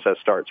selling process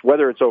starts,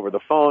 whether it's over the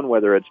phone,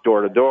 whether it's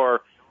door to door,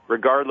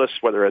 regardless,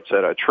 whether it's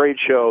at a trade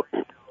show.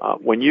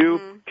 When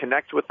you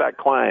connect with that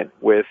client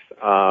with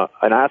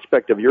an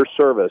aspect of your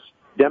service,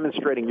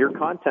 demonstrating your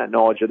content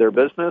knowledge of their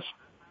business,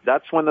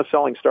 that's when the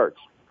selling starts.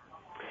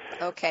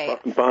 Okay.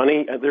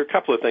 Bonnie, there are a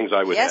couple of things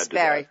I would add to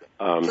Barry.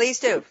 that. Please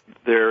do.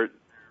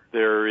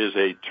 There is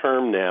a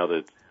term now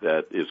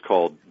that is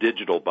called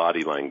digital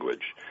body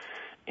language.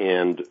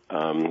 And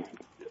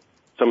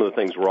some of the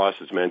things Ross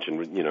has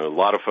mentioned. A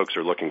lot of folks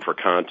are looking for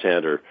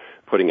content or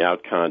putting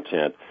out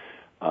content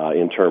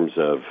in terms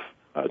of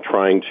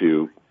trying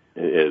to,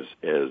 as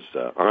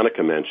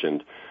Anneke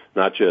mentioned,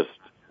 not just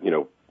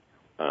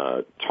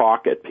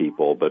talk at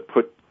people, but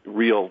put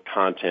real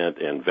content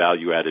and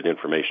value-added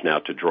information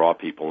out to draw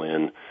people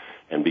in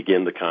and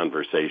begin the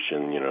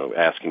conversation,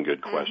 asking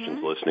good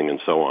questions, listening,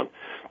 and so on.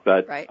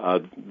 But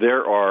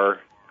there are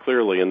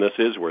clearly, and this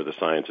is where the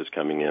science is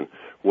coming in,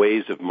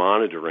 ways of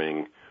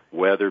monitoring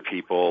whether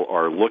people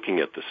are looking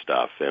at the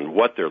stuff and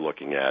what they're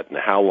looking at and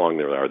how long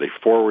they're. Are they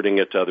forwarding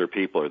it to other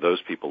people? Or are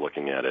those people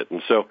looking at it?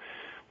 And so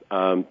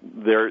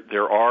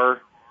there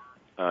are,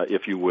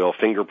 if you will,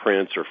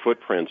 fingerprints or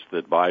footprints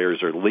that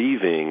buyers are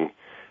leaving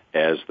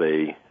as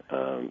they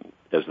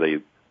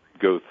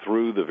go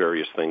through the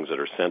various things that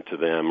are sent to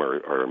them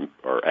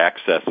or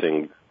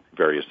accessing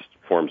various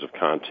forms of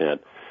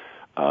content.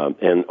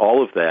 And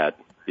all of that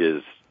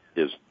is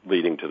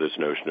leading to this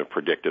notion of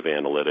predictive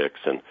analytics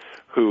and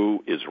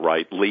who is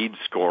right, lead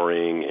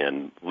scoring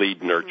and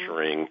lead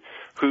nurturing,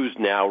 who's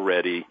now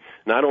ready,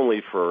 not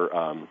only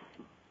for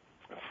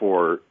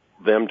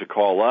them to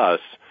call us,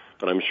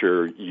 but I'm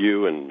sure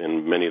you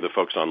and many of the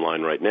folks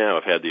online right now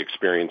have had the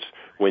experience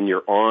when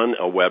you're on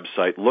a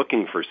website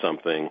looking for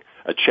something,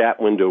 a chat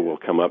window will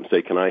come up and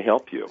say, "Can I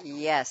help you?"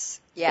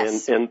 Yes.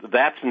 And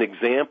that's an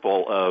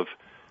example of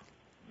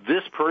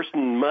this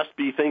person must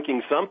be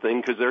thinking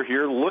something because they're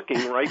here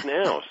looking right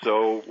now.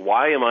 So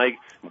why am I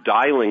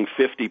dialing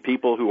 50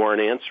 people who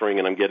aren't answering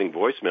and I'm getting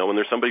voicemail when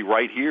there's somebody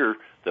right here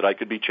that I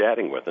could be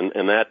chatting with?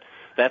 And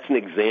that's an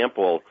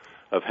example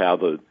of how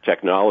the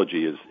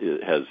technology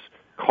has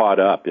caught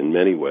up in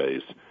many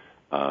ways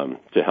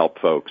to help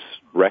folks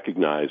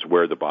recognize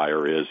where the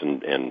buyer is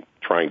and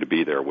trying to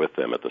be there with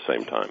them at the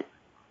same time.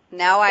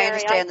 Now I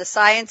understand the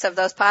science of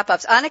those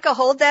pop-ups. Anneke,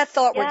 hold that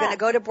thought. Yeah. We're going to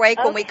go to break.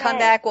 Okay. When we come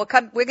back, we're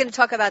going to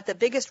talk about the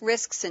biggest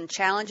risks and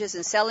challenges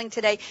in selling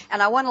today.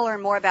 And I want to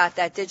learn more about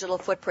that digital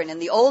footprint and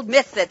the old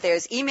myth that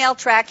there's email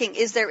tracking.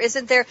 Is there,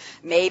 isn't there?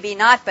 Maybe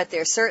not, but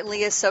there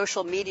certainly is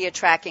social media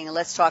tracking. And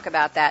let's talk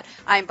about that.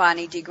 I'm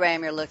Bonnie D.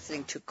 Graham. You're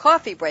listening to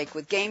Coffee Break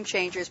with Game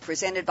Changers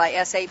presented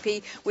by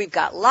SAP. We've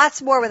got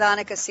lots more with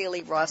Anneke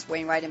Seley, Ross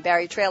Wainwright, and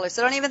Barry Traylor.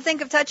 So don't even think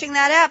of touching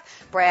that app.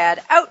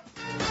 Brad, out.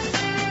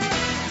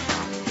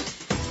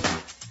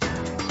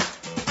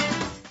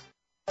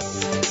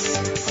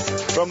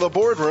 From the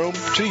boardroom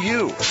to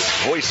you,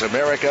 Voice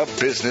America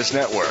Business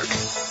Network.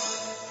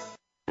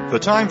 The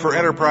time for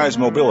enterprise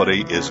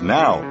mobility is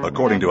now,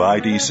 according to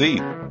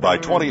IDC. By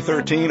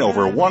 2013,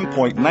 over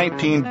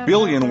 1.19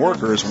 billion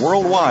workers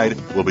worldwide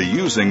will be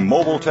using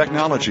mobile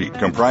technology,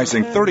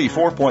 comprising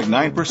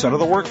 34.9% of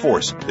the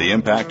workforce. The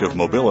impact of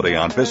mobility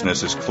on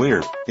business is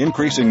clear.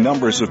 Increasing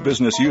numbers of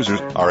business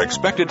users are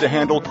expected to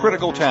handle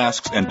critical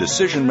tasks and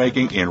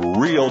decision-making in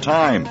real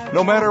time,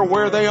 no matter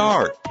where they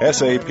are.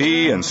 SAP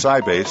and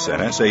Sybase,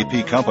 an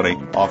SAP company,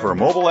 offer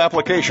mobile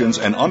applications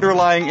and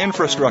underlying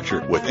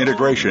infrastructure with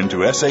integration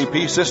to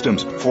SAP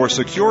systems for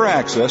secure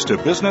access to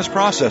business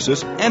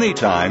processes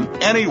anytime,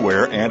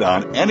 anywhere, and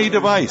on any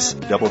device.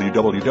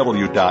 www.sap.com.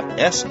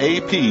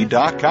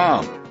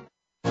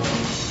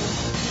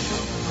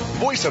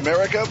 Voice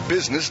America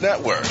Business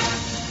Network.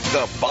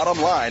 The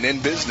bottom line in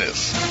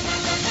business.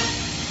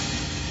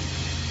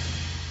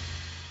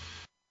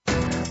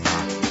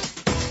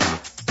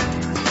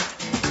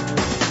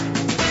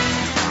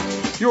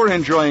 You're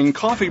enjoying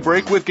Coffee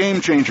Break with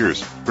Game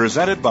Changers,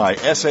 presented by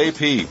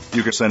SAP.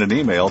 You can send an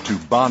email to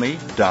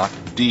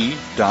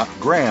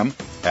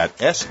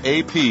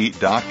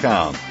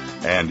bonnie.d.graham@sap.com.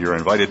 And you're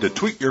invited to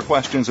tweet your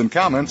questions and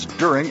comments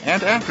during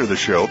and after the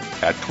show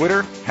at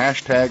Twitter,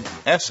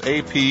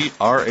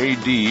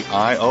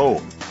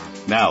 #SAPRADIO.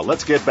 Now,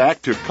 let's get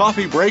back to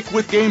Coffee Break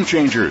with Game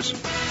Changers.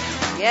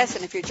 Yes,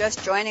 and if you're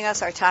just joining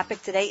us, our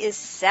topic today is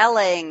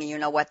selling. You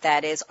know what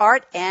that is.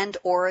 Art and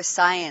or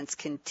science.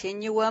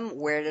 Continuum.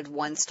 Where did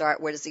one start?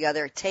 Where does the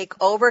other take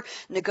over?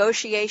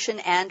 Negotiation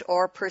and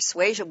or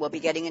persuasion. We'll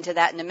be getting into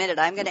that in a minute.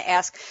 I'm going to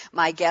ask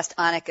my guest,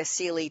 Anneke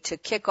Seley, to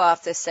kick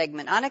off this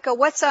segment. Anneke,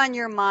 what's on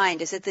your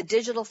mind? Is it the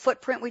digital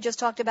footprint we just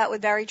talked about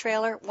with Barry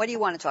Traylor? What do you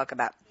want to talk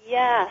about?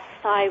 Yes,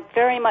 I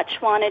very much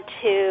wanted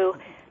to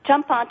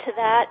jump onto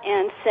that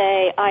and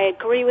say I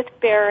agree with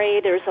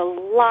Barry. There's a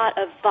lot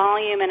of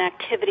volume and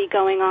activity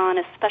going on,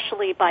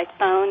 especially by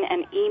phone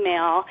and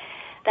email,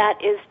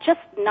 that is just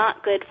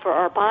not good for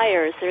our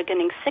buyers. They're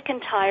getting sick and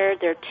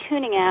tired. They're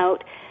tuning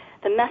out.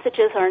 The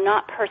messages are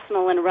not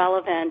personal and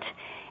relevant.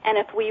 And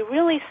if we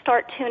really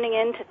start tuning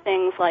into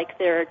things like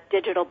their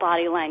digital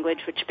body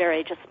language, which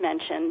Barry just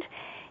mentioned,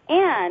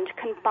 and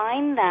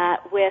combine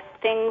that with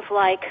things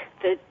like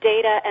the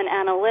data and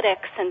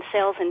analytics and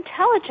sales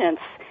intelligence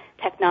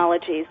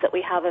technologies that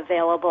we have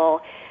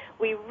available,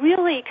 we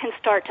really can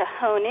start to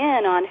hone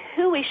in on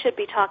who we should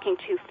be talking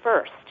to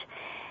first.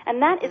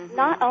 And that is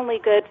not only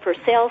good for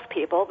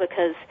salespeople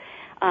because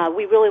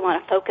we really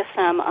want to focus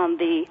them on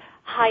the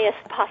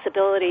highest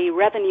possibility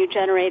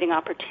revenue-generating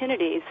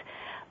opportunities,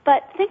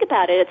 but think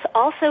about it, it's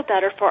also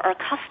better for our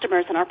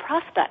customers and our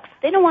prospects.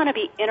 They don't want to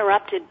be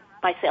interrupted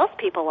by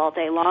salespeople all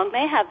day long.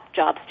 They have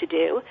jobs to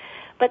do.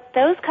 But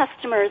those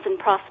customers and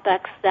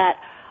prospects that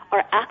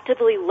are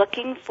actively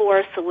looking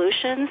for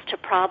solutions to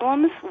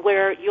problems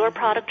where your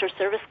product or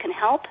service can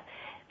help,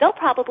 they'll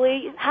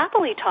probably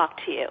happily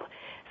talk to you.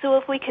 So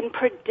if we can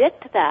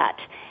predict that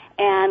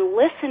and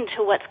listen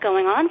to what's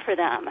going on for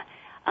them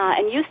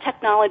and use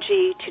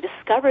technology to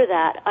discover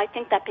that, I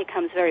think that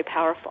becomes very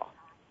powerful.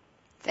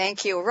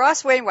 Thank you.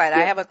 Ross Wainwright,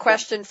 I have a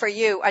question for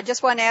you. I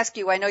just want to ask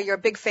you, I know you're a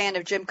big fan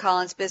of Jim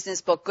Collins'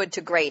 business book, Good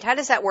to Great. How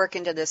does that work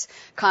into this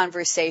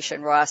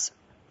conversation, Ross?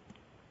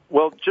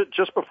 Well,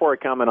 just before I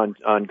comment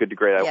on Good to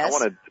Great, I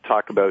want to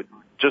talk about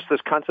just this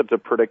concept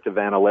of predictive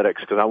analytics,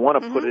 because I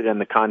want to put it in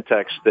the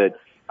context that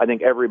I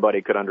think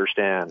everybody could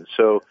understand.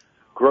 So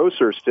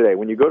grocers today,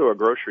 when you go to a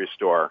grocery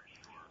store,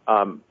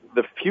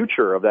 the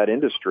future of that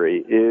industry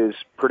is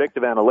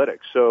predictive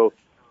analytics. So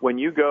when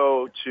you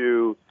go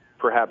to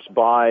perhaps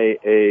buy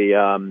you're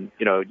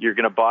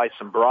going to buy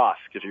some broth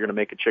because you're going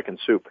to make a chicken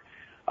soup.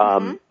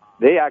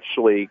 They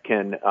actually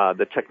can,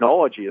 the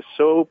technology is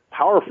so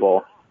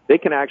powerful, they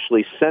can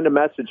actually send a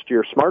message to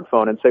your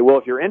smartphone and say, well,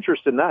 if you're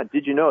interested in that,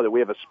 did you know that we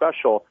have a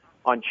special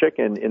on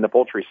chicken in the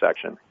poultry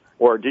section?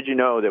 Or did you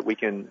know that we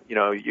can,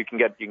 you can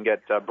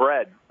get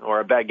bread or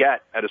a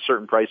baguette at a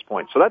certain price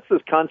point? So that's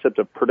this concept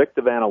of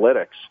predictive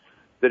analytics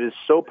that is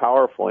so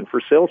powerful. And for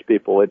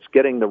salespeople, it's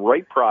getting the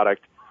right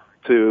product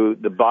to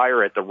the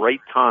buyer at the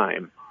right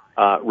time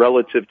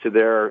relative to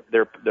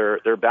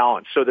their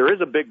balance. So there is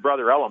a big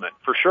brother element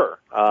for sure.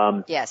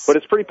 Yes. But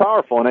it's pretty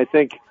powerful. And I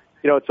think,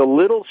 it's a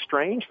little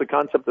strange, the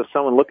concept of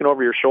someone looking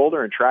over your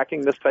shoulder and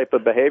tracking this type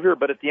of behavior.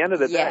 But at the end of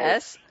the day,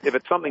 if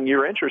it's something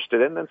you're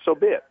interested in, then so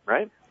be it,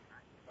 right?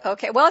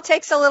 Okay. Well, it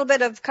takes a little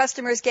bit of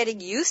customers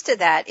getting used to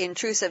that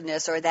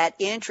intrusiveness or that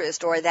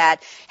interest or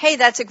that, hey,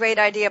 that's a great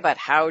idea, but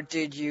how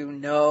did you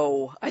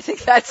know? I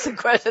think that's the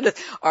question.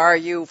 Are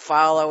you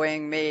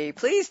following me?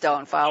 Please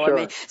don't follow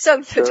me.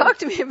 So talk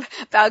to me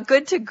about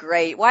Good to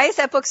Great. Why is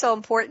that book so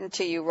important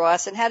to you,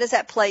 Ross, and how does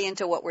that play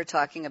into what we're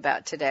talking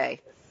about today?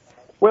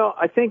 Well,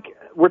 I think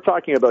we're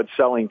talking about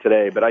selling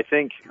today, but I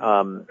think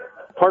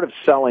part of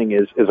selling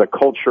is a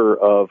culture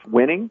of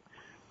winning.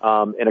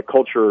 And a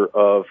culture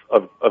of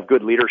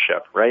good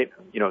leadership, right?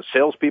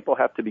 Salespeople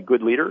have to be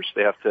good leaders.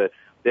 They have to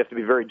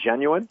be very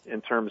genuine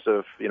in terms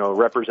of,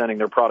 representing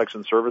their products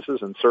and services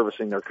and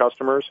servicing their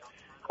customers.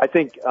 I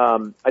think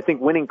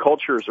winning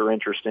cultures are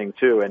interesting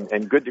too.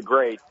 And Good to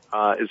Great,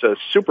 is a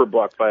super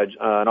book by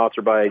an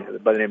author by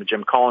the name of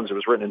Jim Collins. It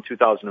was written in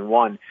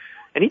 2001.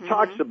 And he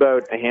talks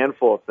about a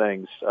handful of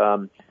things.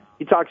 When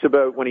he talks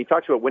about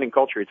winning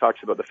culture, he talks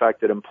about the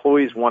fact that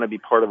employees want to be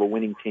part of a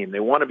winning team. They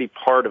want to be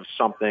part of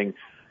something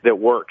that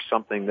works,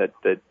 something that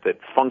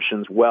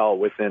functions well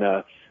within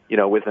a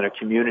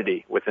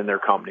community, within their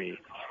company.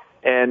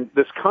 And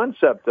this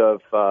concept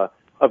of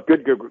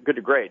good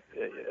to great,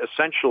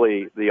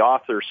 essentially the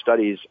author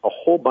studies a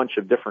whole bunch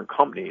of different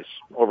companies,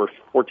 over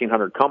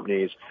 1,400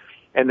 companies,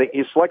 and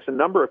he selects a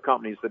number of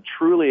companies that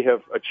truly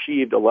have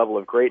achieved a level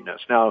of greatness.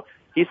 Now,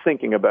 he's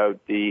thinking about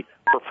the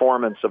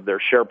performance of their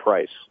share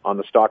price on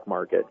the stock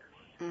market.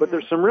 But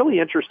there's some really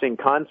interesting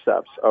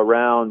concepts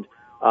around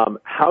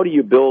how do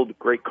you build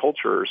great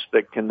cultures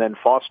that can then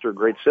foster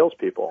great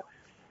salespeople?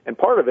 And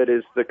part of it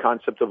is the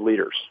concept of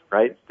leaders,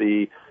 right?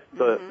 The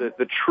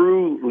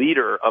true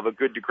leader of a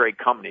good to great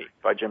company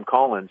by Jim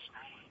Collins.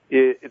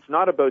 It's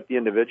not about the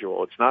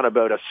individual. It's not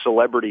about a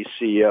celebrity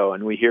CEO.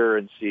 And we hear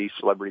and see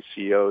celebrity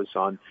CEOs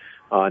on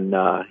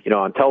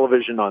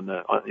television,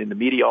 in the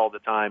media all the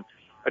time.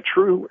 A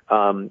true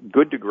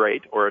good to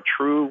great or a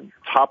true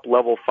top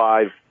level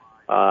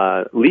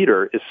 5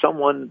 leader is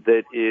someone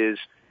that is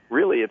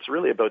it's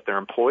really about their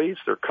employees,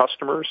 their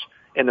customers,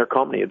 and their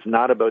company. It's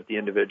not about the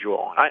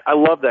individual. I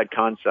love that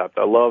concept.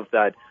 I love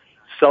that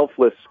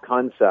selfless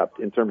concept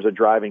in terms of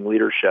driving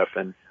leadership.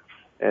 And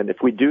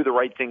if we do the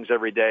right things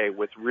every day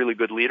with really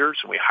good leaders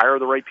and we hire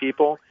the right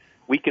people,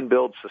 we can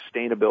build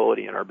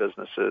sustainability in our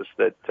businesses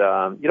that,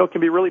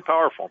 can be really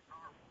powerful.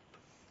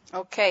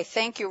 Okay,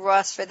 thank you,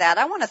 Ross, for that.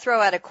 I want to throw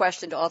out a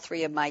question to all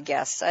three of my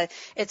guests.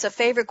 It's a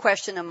favorite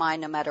question of mine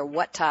no matter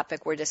what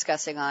topic we're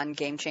discussing on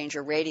Game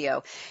Changer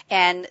Radio.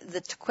 And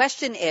the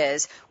question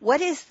is,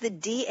 what is the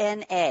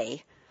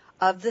DNA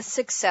of the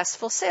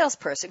successful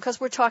salesperson?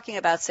 Because we're talking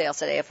about sales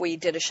today. If we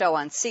did a show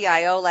on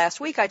CIO last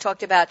week, I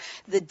talked about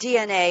the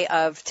DNA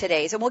of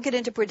today's, and we'll get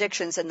into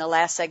predictions in the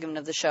last segment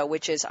of the show,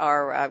 which is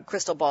our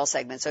crystal ball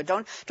segment. So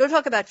don't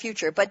talk about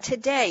future. But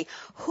today,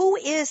 who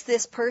is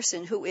this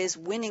person who is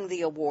winning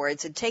the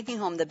awards and taking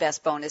home the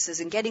best bonuses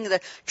and getting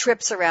the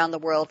trips around the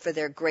world for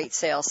their great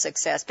sales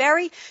success?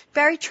 Barry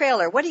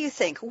Traylor, what do you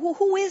think?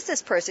 Who is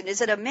this person?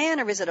 Is it a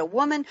man or is it a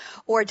woman?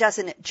 Or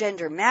doesn't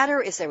gender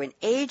matter? Is there an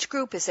age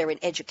group? Is there an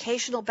educational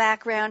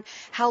background?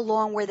 How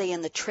long were they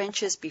in the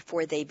trenches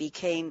before they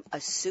became a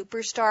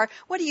superstar?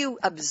 What do you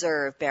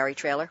observe, Barry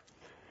Traylor?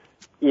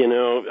 3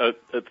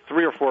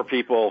 or 4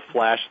 people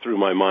flashed through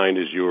my mind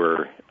as you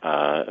were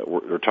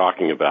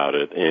talking about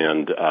it,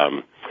 and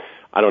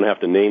I don't have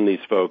to name these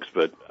folks,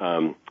 but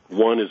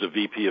one is a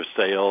VP of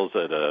sales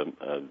at a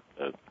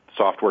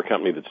software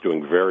company that's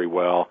doing very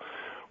well.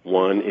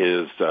 One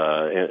is,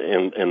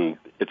 and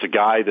it's a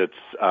guy that's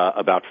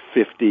about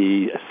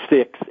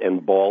 56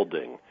 and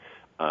balding.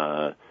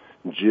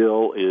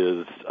 Jill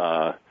is,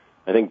 I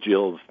think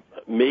Jill's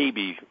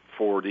maybe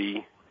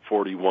 40,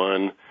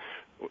 41,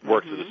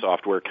 works at a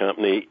software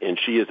company, and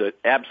she is an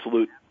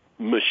absolute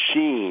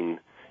machine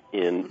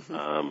in,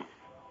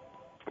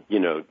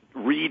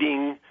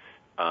 reading,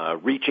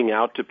 reaching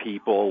out to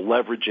people,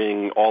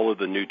 leveraging all of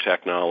the new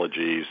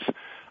technologies.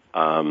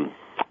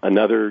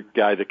 Another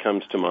guy that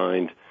comes to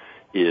mind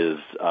is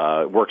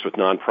works with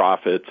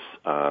nonprofits,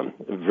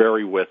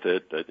 very with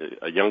it,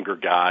 a younger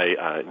guy.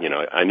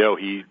 I know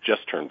he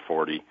just turned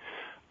 40,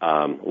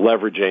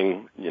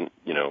 leveraging,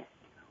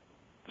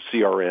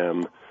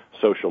 CRM,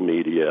 social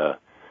media,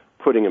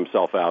 putting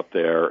himself out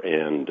there,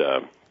 and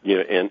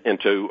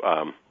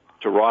to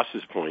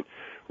Ross's point,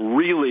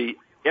 really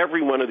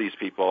every one of these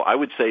people, I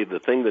would say the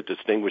thing that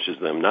distinguishes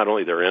them, not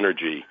only their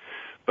energy,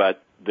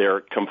 but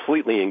they're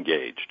completely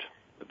engaged.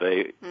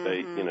 They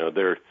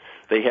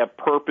have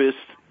purpose.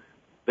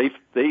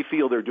 They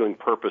feel they're doing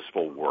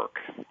purposeful work.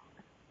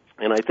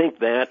 And I think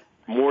that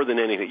more than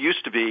anything, it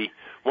used to be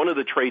one of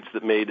the traits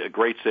that made a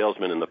great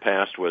salesman in the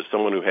past was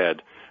someone who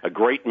had a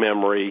great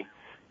memory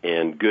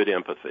and good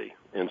empathy.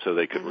 And so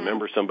they could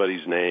remember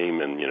somebody's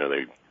name and,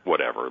 a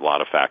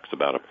lot of facts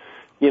about them.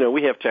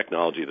 We have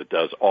technology that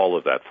does all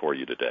of that for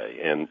you today.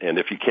 And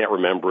if you can't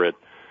remember it,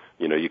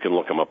 you can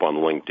look them up on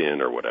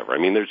LinkedIn or whatever. I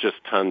mean, there's just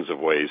tons of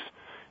ways.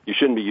 You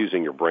shouldn't be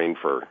using your brain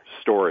for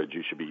storage.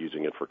 You should be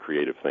using it for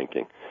creative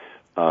thinking.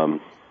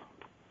 Today,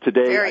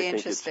 Very I think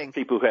interesting. it's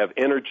people who have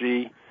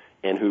energy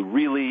and who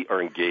really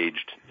are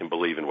engaged and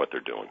believe in what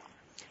they're doing.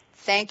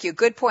 Thank you.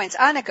 Good points.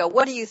 Anneke,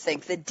 what do you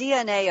think? The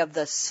DNA of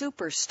the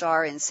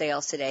superstar in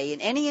sales today,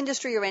 in any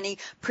industry or any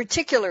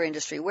particular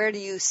industry, where do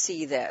you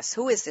see this?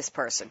 Who is this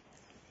person?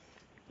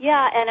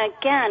 Yeah, and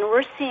again,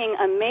 we're seeing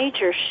a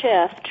major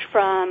shift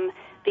from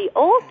the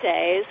old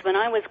days when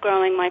I was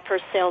growing my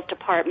first sales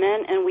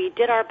department, and we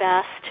did our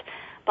best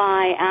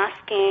by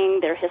asking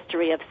their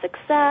history of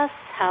success.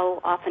 How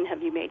often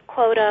have you made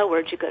quota?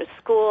 Where'd you go to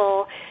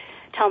school?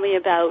 Tell me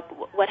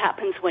about what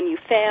happens when you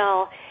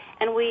fail.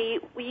 And we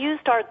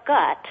used our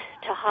gut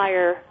to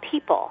hire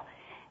people.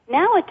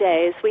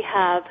 Nowadays, we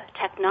have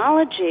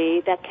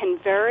technology that can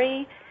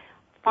very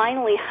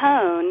finely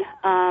hone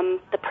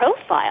the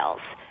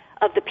profiles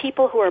of the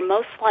people who are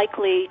most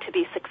likely to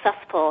be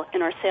successful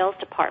in our sales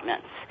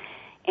departments.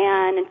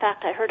 And in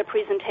fact, I heard a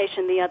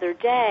presentation the other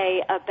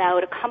day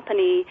about a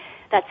company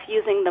that's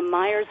using the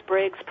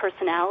Myers-Briggs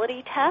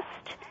personality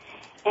test,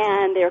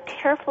 and they're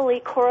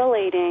carefully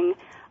correlating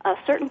a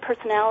certain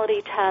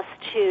personality test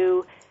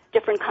to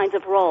different kinds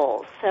of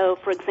roles. So,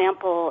 for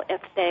example,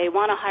 if they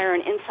want to hire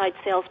an inside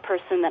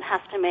salesperson that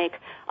has to make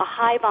a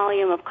high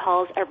volume of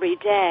calls every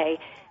day,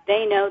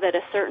 they know that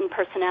a certain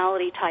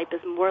personality type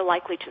is more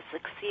likely to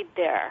succeed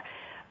there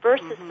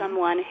versus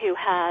someone who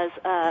has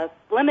a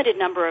limited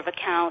number of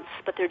accounts,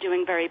 but they're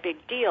doing very big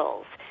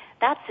deals.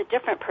 That's a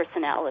different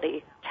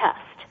personality test.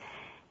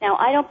 Now,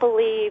 I don't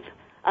believe,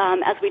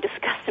 as we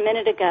discussed a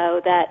minute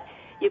ago, that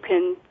you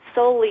can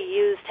solely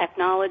use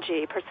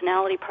technology,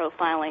 personality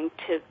profiling,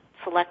 to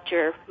select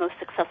your most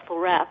successful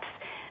reps.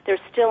 There's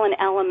still an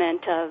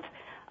element of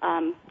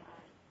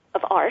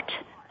art,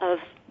 of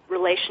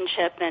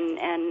relationship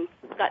and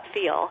gut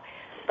feel,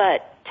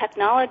 but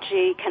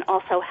technology can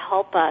also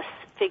help us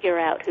figure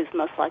out who's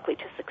most likely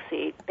to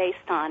succeed based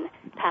on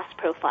past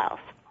profiles.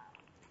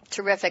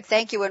 Terrific.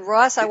 Thank you. And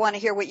Ross, I want to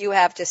hear what you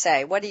have to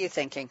say. What are you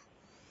thinking?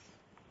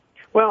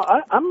 Well,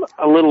 I'm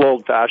a little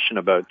old-fashioned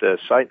about this.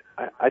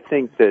 I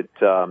think that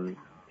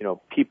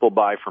people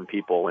buy from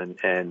people,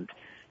 and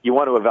you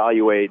want to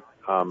evaluate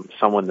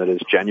someone that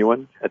is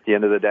genuine at the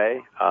end of the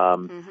day.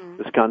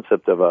 This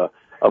concept of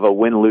a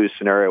win-lose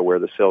scenario where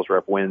the sales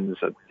rep wins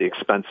at the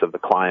expense of the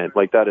client,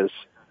 like that is,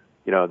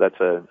 that's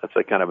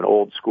a kind of an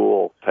old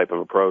school type of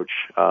approach.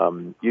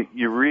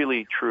 You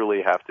really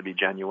truly have to be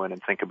genuine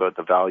and think about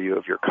the value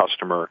of your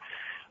customer.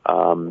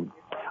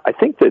 I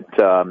think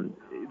that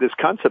this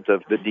concept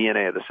of the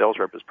DNA of the sales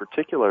rep is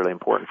particularly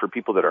important for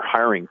people that are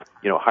hiring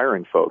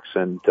folks.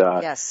 And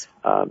yes.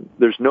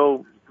 There's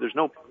no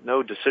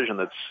decision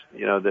that's,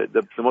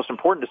 the most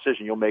important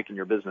decision you'll make in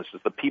your business is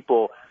the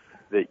people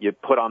that you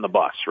put on the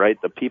bus, right?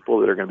 The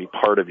people that are going to be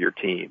part of your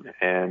team.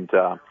 And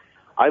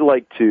I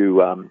like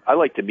to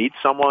meet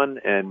someone,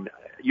 and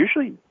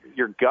usually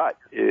your gut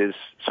is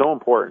so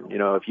important.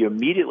 If you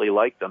immediately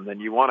like them,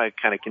 then you want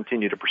to kind of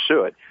continue to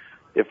pursue it.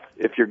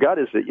 If your gut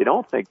is that you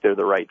don't think they're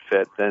the right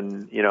fit,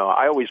 then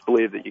I always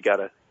believe that you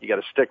gotta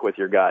stick with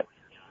your gut.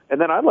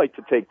 And then I like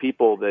to take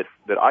people that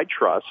I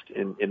trust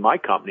in my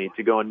company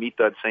to go and meet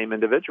that same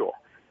individual.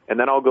 And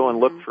then I'll go and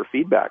look for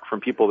feedback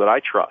from people that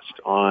I trust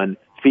on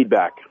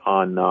feedback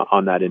on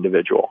that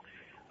individual.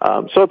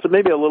 So it's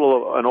maybe a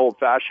little an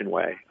old-fashioned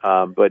way,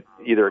 but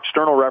either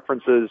external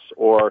references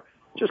or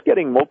just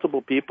getting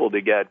multiple people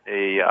to get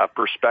a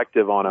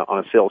perspective on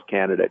a sales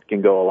candidate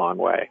can go a long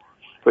way.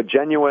 But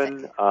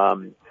genuine,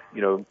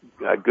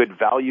 good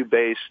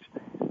value-based,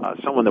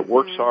 someone that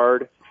works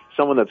hard,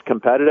 someone that's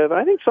competitive.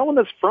 I think someone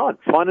that's fun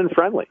and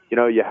friendly.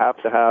 You have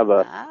to have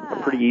a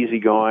pretty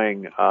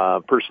easygoing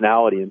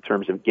personality in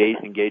terms of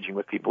engaging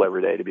with people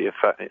every day to be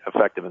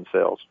effective in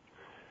sales.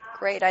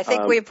 Great. I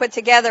think we've put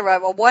together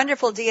a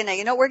wonderful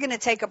DNA. We're going to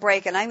take a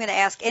break, and I'm going to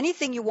ask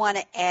anything you want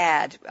to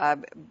add.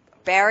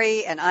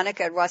 Barry and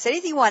Anneke and Ross,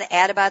 anything you want to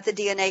add about the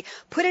DNA,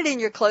 put it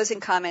in your closing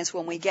comments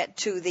when we get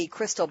to the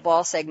crystal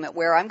ball segment,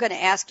 where I'm going to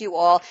ask you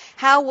all,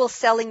 how will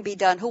selling be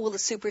done? Who will the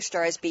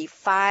superstars be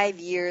 5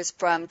 years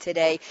from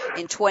today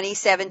in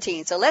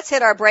 2017? So let's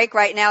hit our break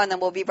right now, and then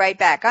we'll be right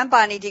back. I'm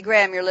Bonnie D.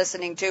 Graham. You're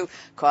listening to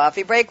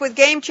Coffee Break with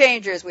Game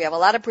Changers. We have a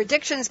lot of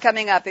predictions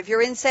coming up. If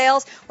you're in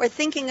sales or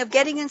thinking of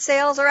getting in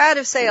sales or out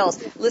of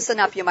sales, listen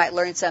up. You might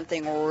learn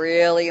something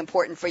really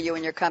important for you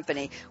and your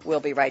company. We'll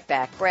be right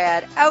back.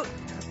 Brad, out.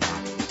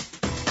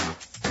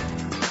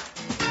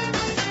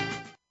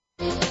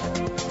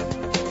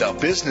 The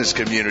business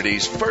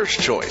community's first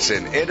choice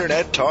in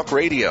Internet Talk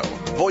Radio.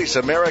 Voice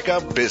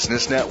America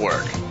Business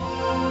Network.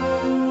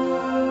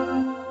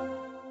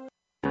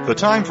 The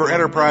time for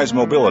enterprise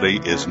mobility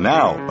is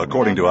now,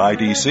 according to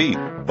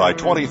IDC. By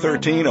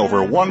 2013, over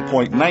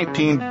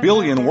 1.19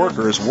 billion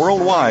workers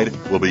worldwide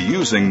will be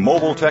using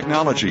mobile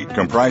technology,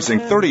 comprising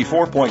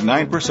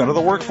 34.9% of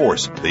the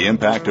workforce. The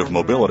impact of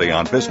mobility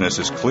on business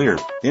is clear.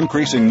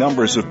 Increasing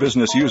numbers of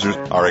business users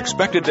are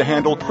expected to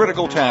handle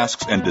critical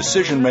tasks and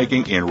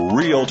decision-making in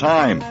real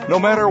time, no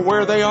matter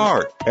where they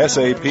are.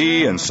 SAP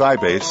and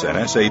Sybase,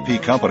 an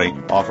SAP company,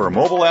 offer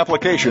mobile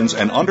applications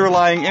and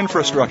underlying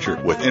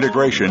infrastructure with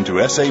integration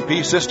to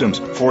SAP systems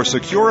for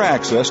secure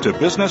access to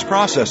business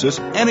processes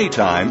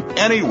anytime,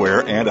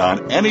 anywhere, and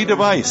on any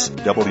device.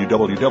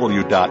 www.sap.com.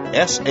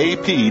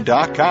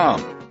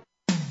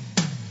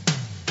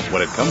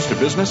 When it comes to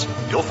business,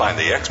 you'll find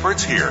the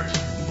experts here.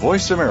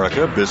 Voice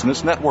America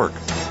Business Network.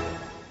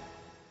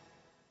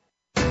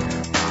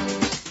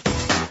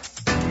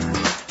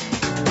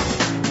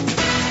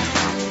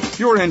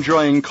 You're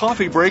enjoying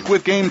Coffee Break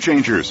with Game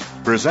Changers,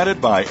 presented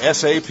by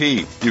SAP.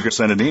 You can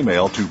send an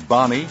email to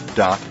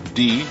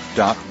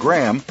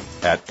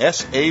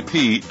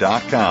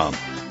bonnie.d.graham@sap.com.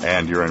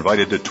 And you're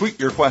invited to tweet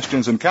your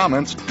questions and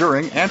comments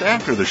during and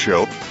after the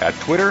show at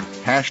Twitter,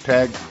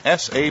 #SAPRADIO.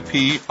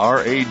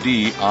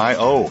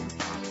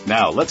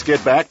 Now, let's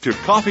get back to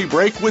Coffee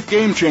Break with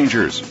Game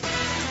Changers.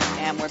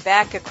 And we're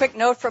back. A quick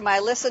note for my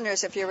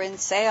listeners, if you're in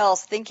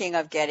sales thinking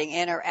of getting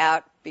in or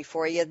out,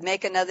 before you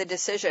make another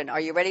decision, are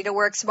you ready to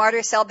work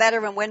smarter, sell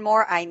better, and win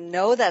more? I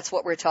know that's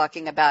what we're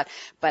talking about,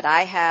 but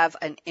I have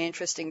an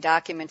interesting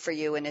document for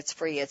you, and it's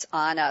free. It's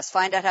on us.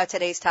 Find out how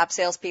today's top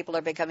salespeople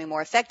are becoming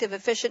more effective,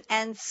 efficient,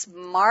 and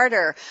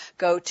smarter.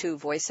 Go to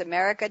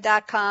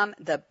voiceamerica.com,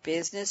 the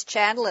business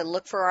channel, and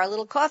look for our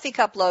little coffee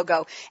cup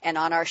logo. And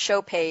on our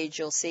show page,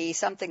 you'll see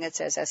something that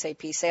says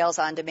SAP Sales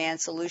On Demand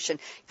Solution.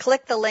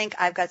 Click the link.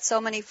 I've got so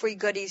many free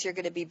goodies. You're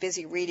going to be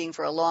busy reading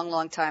for a long,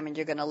 long time, and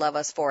you're going to love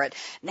us for it.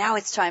 Now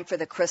it's time for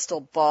the crystal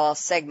ball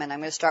segment. I'm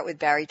going to start with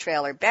Barry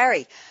Traylor.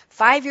 Barry,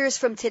 5 years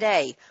from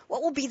today,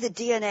 what will be the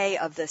DNA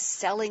of the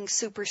selling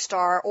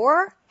superstar,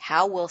 or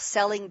how will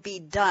selling be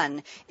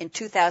done in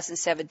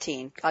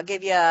 2017? I'll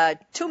give you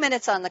 2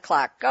 minutes on the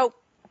clock. Go.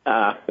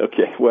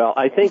 Okay. Well,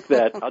 I think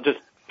that I'll just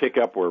pick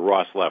up where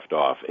Ross left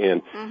off.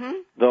 And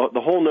the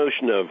whole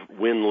notion of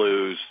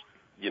win-lose,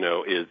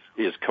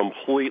 is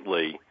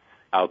completely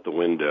out the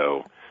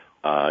window.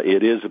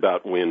 It is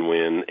about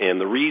win-win.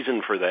 And the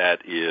reason for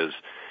that is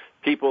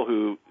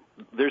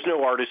there's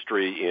no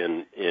artistry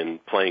in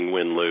playing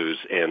win-lose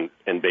and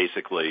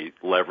basically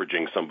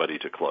leveraging somebody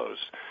to close.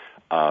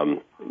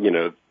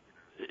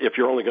 If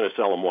you're only going to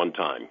sell them one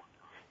time,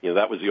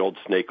 that was the old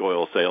snake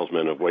oil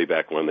salesman of way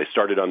back when. They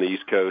started on the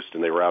East Coast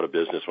and they were out of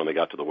business when they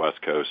got to the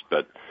West Coast.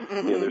 But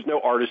there's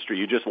no artistry.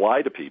 You just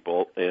lie to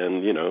people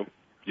and,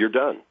 you're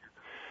done.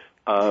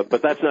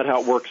 But that's not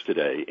how it works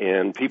today.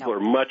 And people are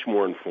much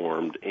more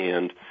informed,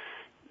 and,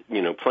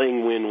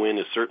 playing win-win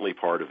is certainly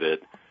part of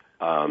it.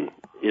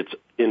 It's,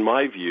 in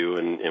my view,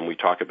 and we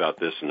talk about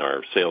this in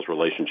our sales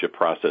relationship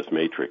process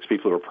matrix,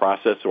 people are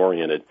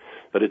process-oriented,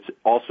 but it's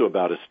also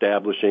about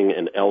establishing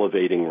and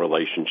elevating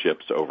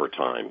relationships over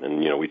time.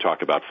 And, we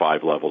talk about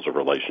 5 levels of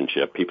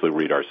relationship. People who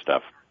read our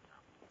stuff,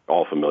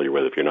 all familiar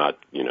with it. If you're not,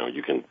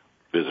 you can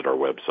visit our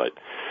website.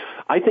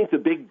 I think the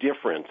big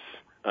difference,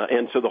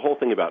 and so the whole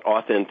thing about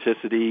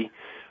authenticity,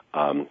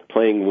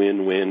 playing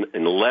win-win,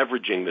 and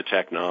leveraging the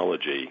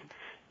technology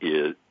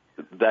is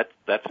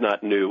that's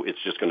not new.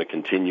 It's just going to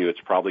continue. It's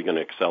probably going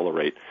to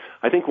accelerate.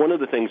 I think one of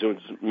the things that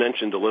was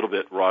mentioned a little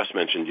bit, Ross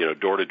mentioned,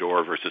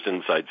 door-to-door versus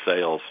inside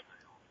sales.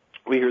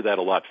 We hear that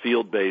a lot,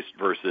 field-based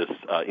versus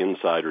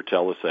inside or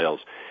telesales.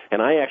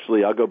 And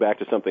I'll go back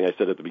to something I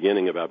said at the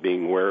beginning about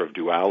being aware of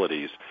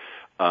dualities.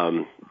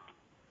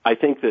 I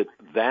think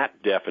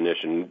that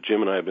definition,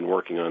 Jim and I have been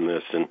working on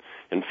this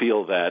and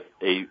feel that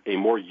a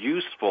more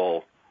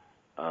useful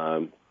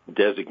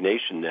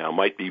designation now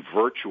might be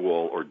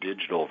virtual or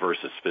digital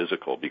versus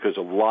physical, because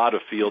a lot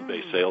of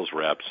field-based sales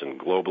reps and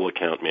global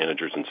account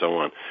managers and so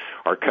on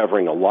are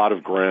covering a lot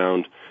of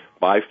ground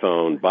by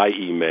phone, by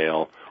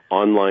email,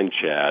 online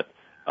chat,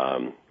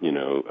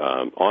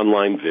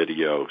 online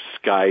video,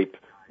 Skype,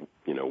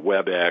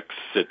 WebEx,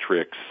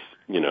 Citrix,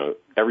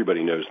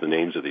 everybody knows the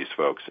names of these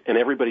folks, and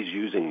everybody's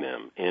using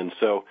them. And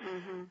so,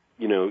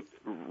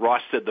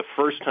 Ross said the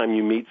first time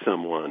you meet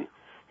someone,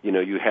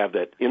 you have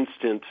that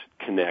instant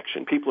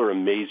connection. People are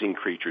amazing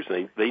creatures.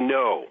 They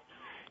know.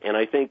 And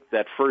I think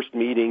that first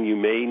meeting, you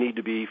may need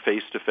to be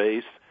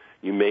face-to-face.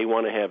 You may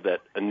want to have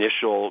that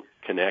initial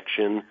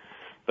connection.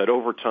 But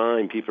over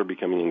time, people are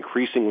becoming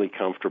increasingly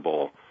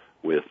comfortable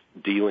with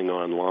dealing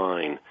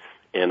online.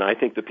 And I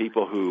think the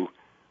people who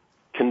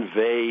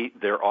convey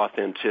their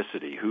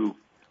authenticity, who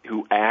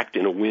act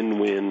in a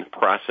win-win,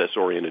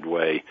 process-oriented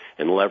way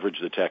and leverage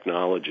the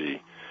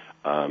technology,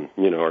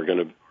 they're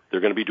going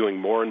to be doing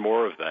more and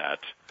more of that,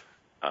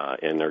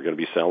 and they're going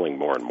to be selling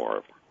more and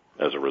more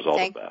as a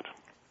result of that.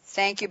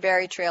 Thank you,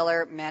 Barry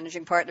Traylor,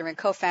 managing partner and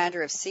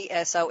co-founder of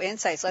CSO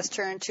Insights. Let's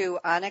turn to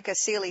Anneke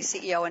Seley,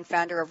 CEO and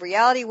founder of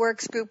Reality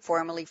Works Group,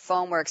 formerly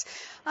PhoneWorks.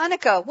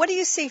 Anneke, what do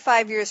you see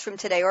 5 years from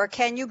today, or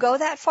can you go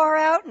that far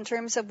out in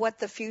terms of what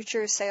the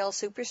future sales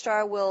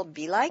superstar will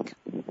be like?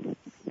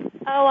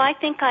 Oh, I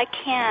think I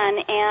can,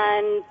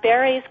 and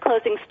Barry's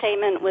closing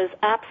statement was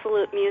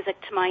absolute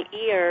music to my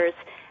ears,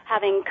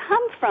 having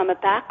come from a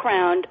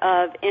background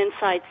of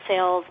inside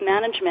sales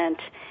management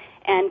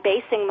and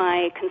basing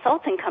my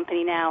consulting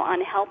company now on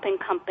helping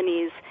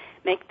companies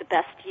make the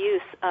best use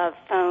of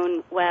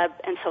phone, web,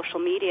 and social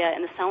media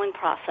in the selling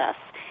process.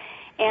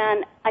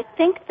 And I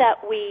think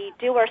that we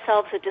do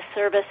ourselves a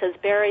disservice, as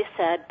Barry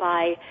said,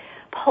 by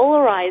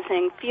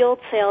polarizing field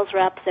sales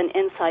reps and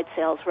inside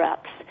sales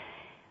reps.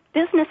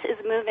 Business is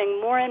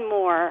moving more and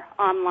more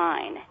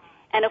online.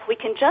 And if we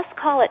can just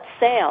call it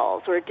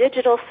sales or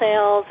digital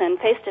sales and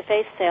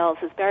face-to-face sales,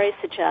 as Barry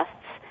suggests,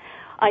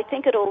 I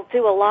think it'll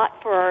do a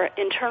lot for our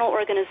internal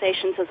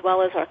organizations as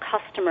well as our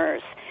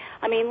customers.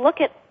 I mean, look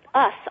at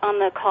us on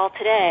the call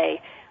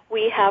today.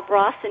 We have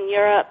Ross in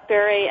Europe,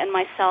 Barry and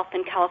myself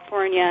in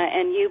California,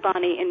 and you,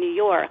 Bonnie, in New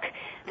York.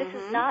 This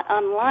is not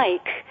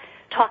unlike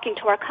talking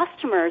to our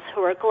customers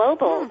who are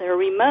global. They're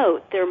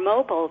remote, they're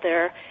mobile,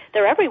 they're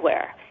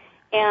everywhere.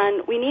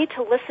 And we need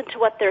to listen to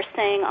what they're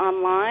saying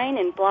online,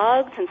 in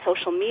blogs, in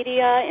social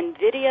media, in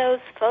videos,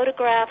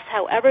 photographs,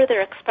 however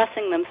they're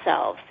expressing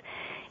themselves.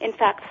 In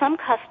fact, some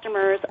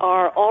customers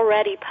are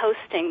already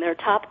posting their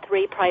top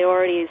 3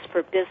 priorities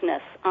for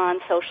business on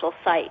social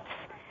sites.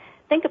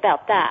 Think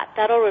about that.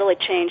 That'll really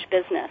change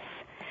business.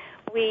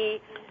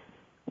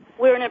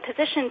 We're in a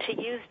position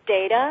to use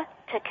data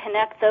to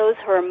connect those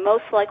who are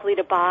most likely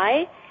to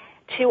buy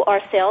to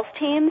our sales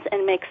teams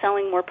and make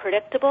selling more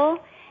predictable.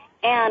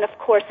 And, of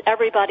course,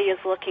 everybody is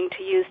looking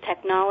to use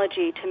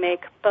technology to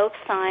make both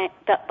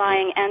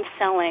buying and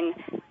selling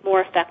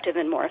more effective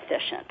and more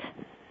efficient.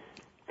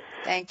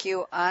 Thank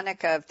you,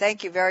 Anneke.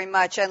 Thank you very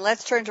much. And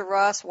let's turn to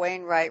Ross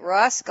Wainwright.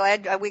 Ross,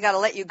 glad we got to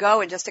let you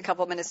go in just a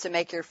couple of minutes to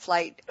make your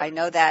flight. I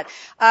know that.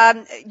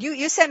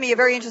 You sent me a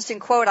very interesting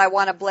quote I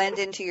want to blend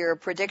into your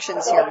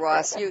predictions here,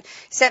 Ross. You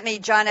sent me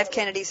John F.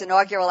 Kennedy's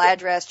inaugural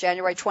address,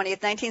 January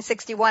 20th,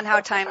 1961.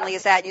 How timely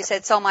is that? You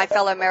said, so my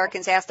fellow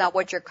Americans, ask not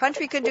what your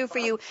country can do for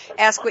you,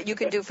 ask what you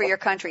can do for your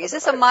country. Is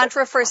this a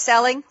mantra for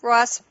selling,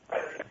 Ross?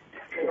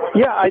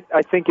 Yeah,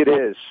 I think it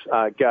is,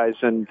 guys.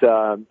 And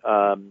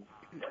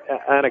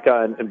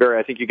Anneke and Barry,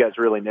 I think you guys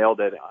really nailed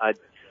it.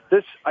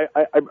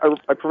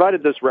 I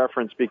provided this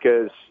reference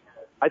because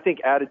I think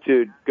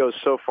attitude goes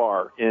so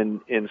far in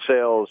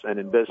sales and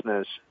in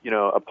business.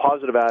 A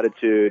positive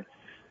attitude,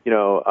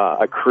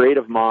 a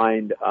creative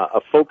mind, a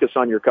focus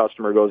on your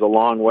customer goes a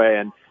long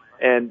way.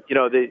 And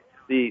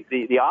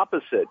the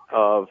opposite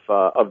of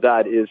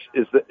that is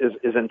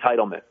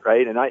entitlement,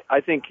 right? And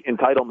I think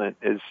entitlement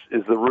is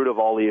the root of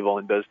all evil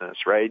in business,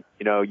 right?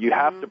 You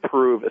have to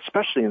prove,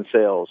 especially in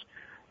sales,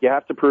 you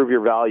have to prove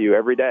your value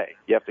every day.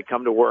 You have to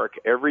come to work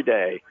every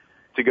day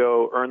to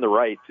go earn the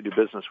right to do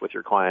business with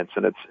your clients,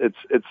 and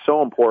it's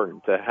so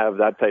important to have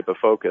that type of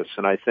focus.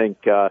 And I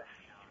think that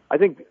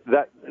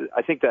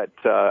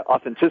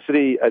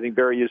authenticity. I think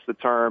Barry used the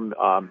term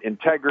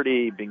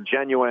integrity, being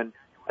genuine.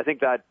 I think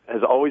that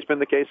has always been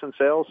the case in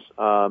sales,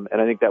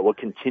 and I think that will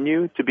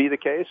continue to be the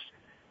case.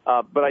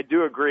 But I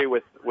do agree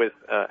with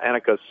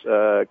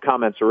Anneke's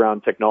comments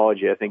around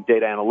technology. I think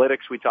data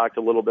analytics we talked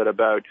a little bit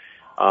about.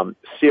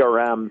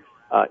 CRM.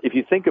 If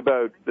you think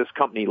about this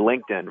company,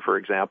 LinkedIn, for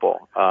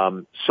example,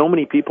 so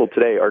many people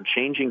today are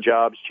changing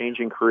jobs,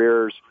 changing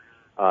careers,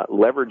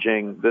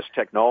 leveraging this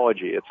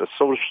technology. It's a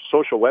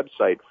social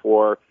website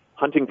for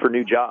hunting for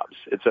new jobs.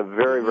 It's a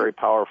very, very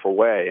powerful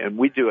way. And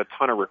we do a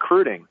ton of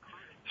recruiting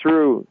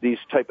through these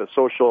type of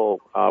social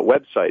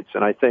websites.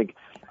 And I think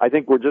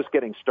we're just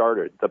getting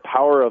started. The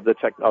power of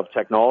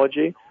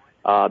technology,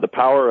 the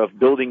power of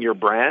building your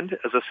brand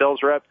as a sales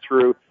rep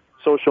through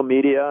social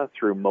media,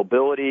 through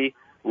mobility,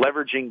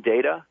 leveraging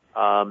data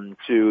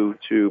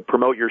to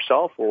promote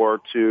yourself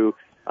or to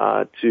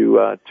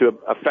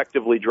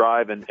effectively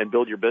drive and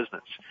build your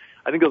business.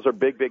 I think those are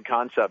big, big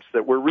concepts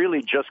that we're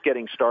really just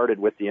getting started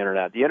with the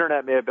Internet. The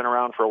Internet may have been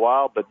around for a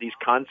while, but these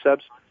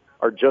concepts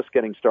are just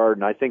getting started,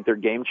 and I think they're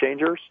game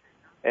changers.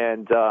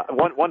 And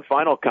one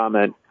final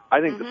comment.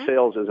 I think the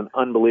sales is an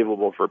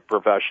unbelievable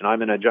profession.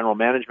 I'm in a general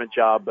management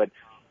job, but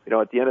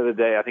at the end of the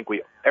day, I think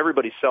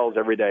everybody sells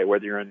every day.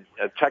 Whether you're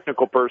a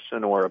technical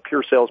person or a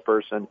pure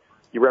salesperson,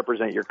 you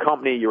represent your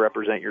company, you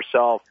represent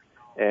yourself,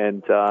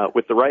 and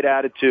with the right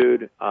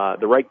attitude,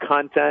 the right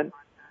content,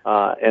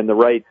 and the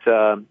right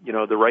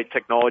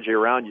technology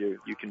around you,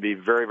 you can be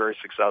very, very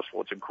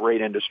successful. It's a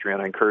great industry,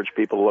 and I encourage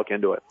people to look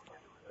into it.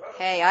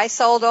 Hey, I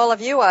sold all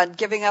of you on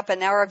giving up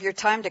an hour of your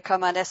time to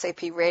come on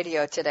SAP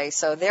Radio today.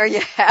 So there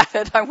you have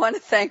it. I want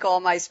to thank all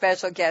my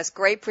special guests.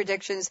 Great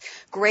predictions,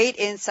 great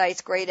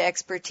insights, great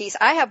expertise.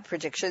 I have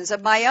predictions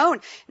of my own.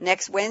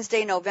 Next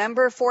Wednesday,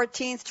 November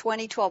 14th,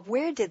 2012.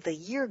 Where did the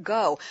year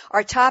go?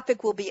 Our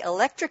topic will be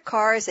electric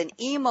cars and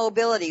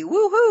e-mobility.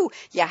 Woohoo!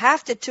 You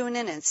have to tune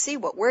in and see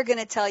what we're going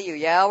to tell you.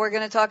 Yeah, we're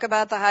going to talk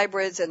about the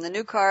hybrids and the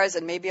new cars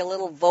and maybe a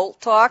little Volt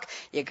talk.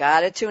 You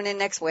got to tune in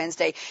next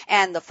Wednesday.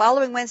 And the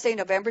following Wednesday,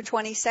 November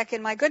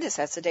 22nd, my goodness,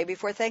 that's the day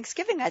before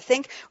Thanksgiving, I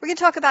think. We're going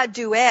to talk about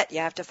Duet.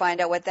 You have to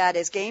find out what that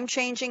is.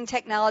 Game-changing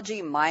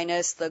technology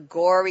minus the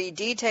gory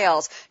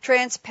details.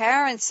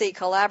 Transparency,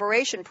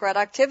 collaboration,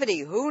 productivity.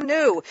 Who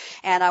knew?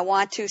 And I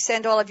want to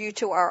send all of you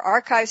to our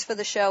archives for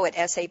the show at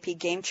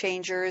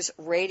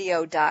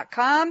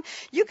sapgamechangersradio.com.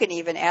 You can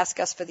even ask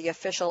us for the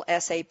official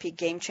SAP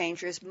Game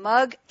Changers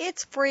mug.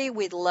 It's free.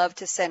 We'd love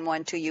to send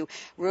one to you.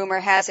 Rumor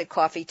has it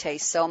coffee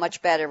tastes so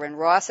much better. And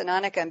Ross and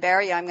Anneke and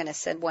Barry, I'm going to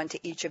send one to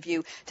each of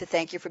you to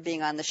thank you for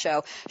being on the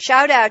show.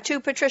 Shout out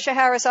to Patricia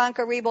Harris,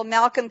 Anka Riebel,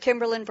 Malcolm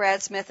Kimberlin,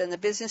 Brad Smith, and the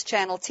Business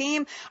Channel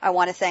team. I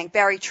want to thank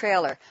Barry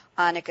Traylor,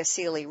 Anneke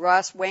Seley,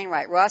 Ross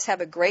Wainwright. Ross,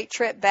 have a great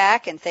trip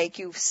back, and thank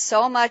you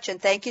so much,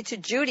 and thank you to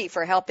Judy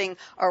for helping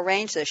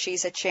arrange this.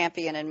 She's a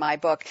champion in my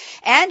book.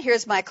 And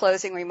here's my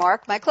closing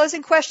remark. My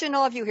closing question,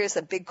 all of you, here's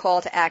the big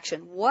call to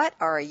action. What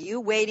are you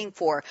waiting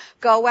for?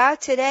 Go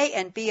out today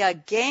and be a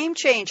game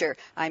changer.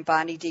 I'm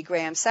Bonnie D.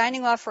 Graham,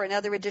 signing off for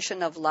another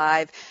edition of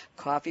Live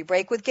Coffee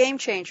Break with Game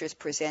Changers,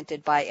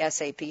 presented by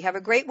SAP. Have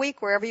a great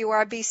week wherever you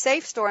are. Be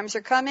safe. Storms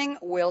are coming.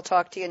 We'll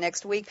talk to you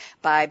next week.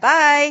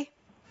 Bye-bye.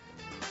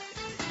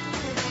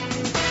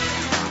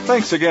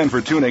 Thanks again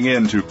for tuning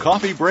in to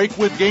Coffee Break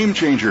with Game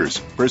Changers,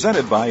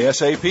 presented by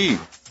SAP.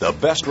 The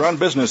best-run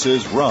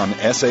businesses run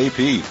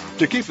SAP.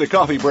 To keep the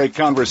Coffee Break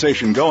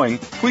conversation going,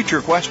 tweet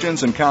your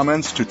questions and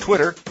comments to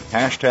Twitter,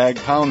 #SAPRADIO.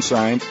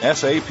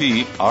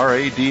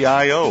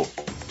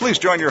 Please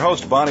join your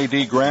host, Bonnie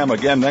D. Graham,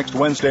 again next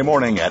Wednesday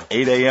morning at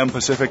 8 a.m.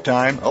 Pacific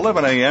Time,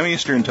 11 a.m.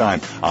 Eastern Time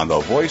on the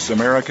Voice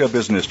America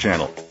Business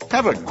Channel.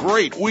 Have a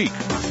great week.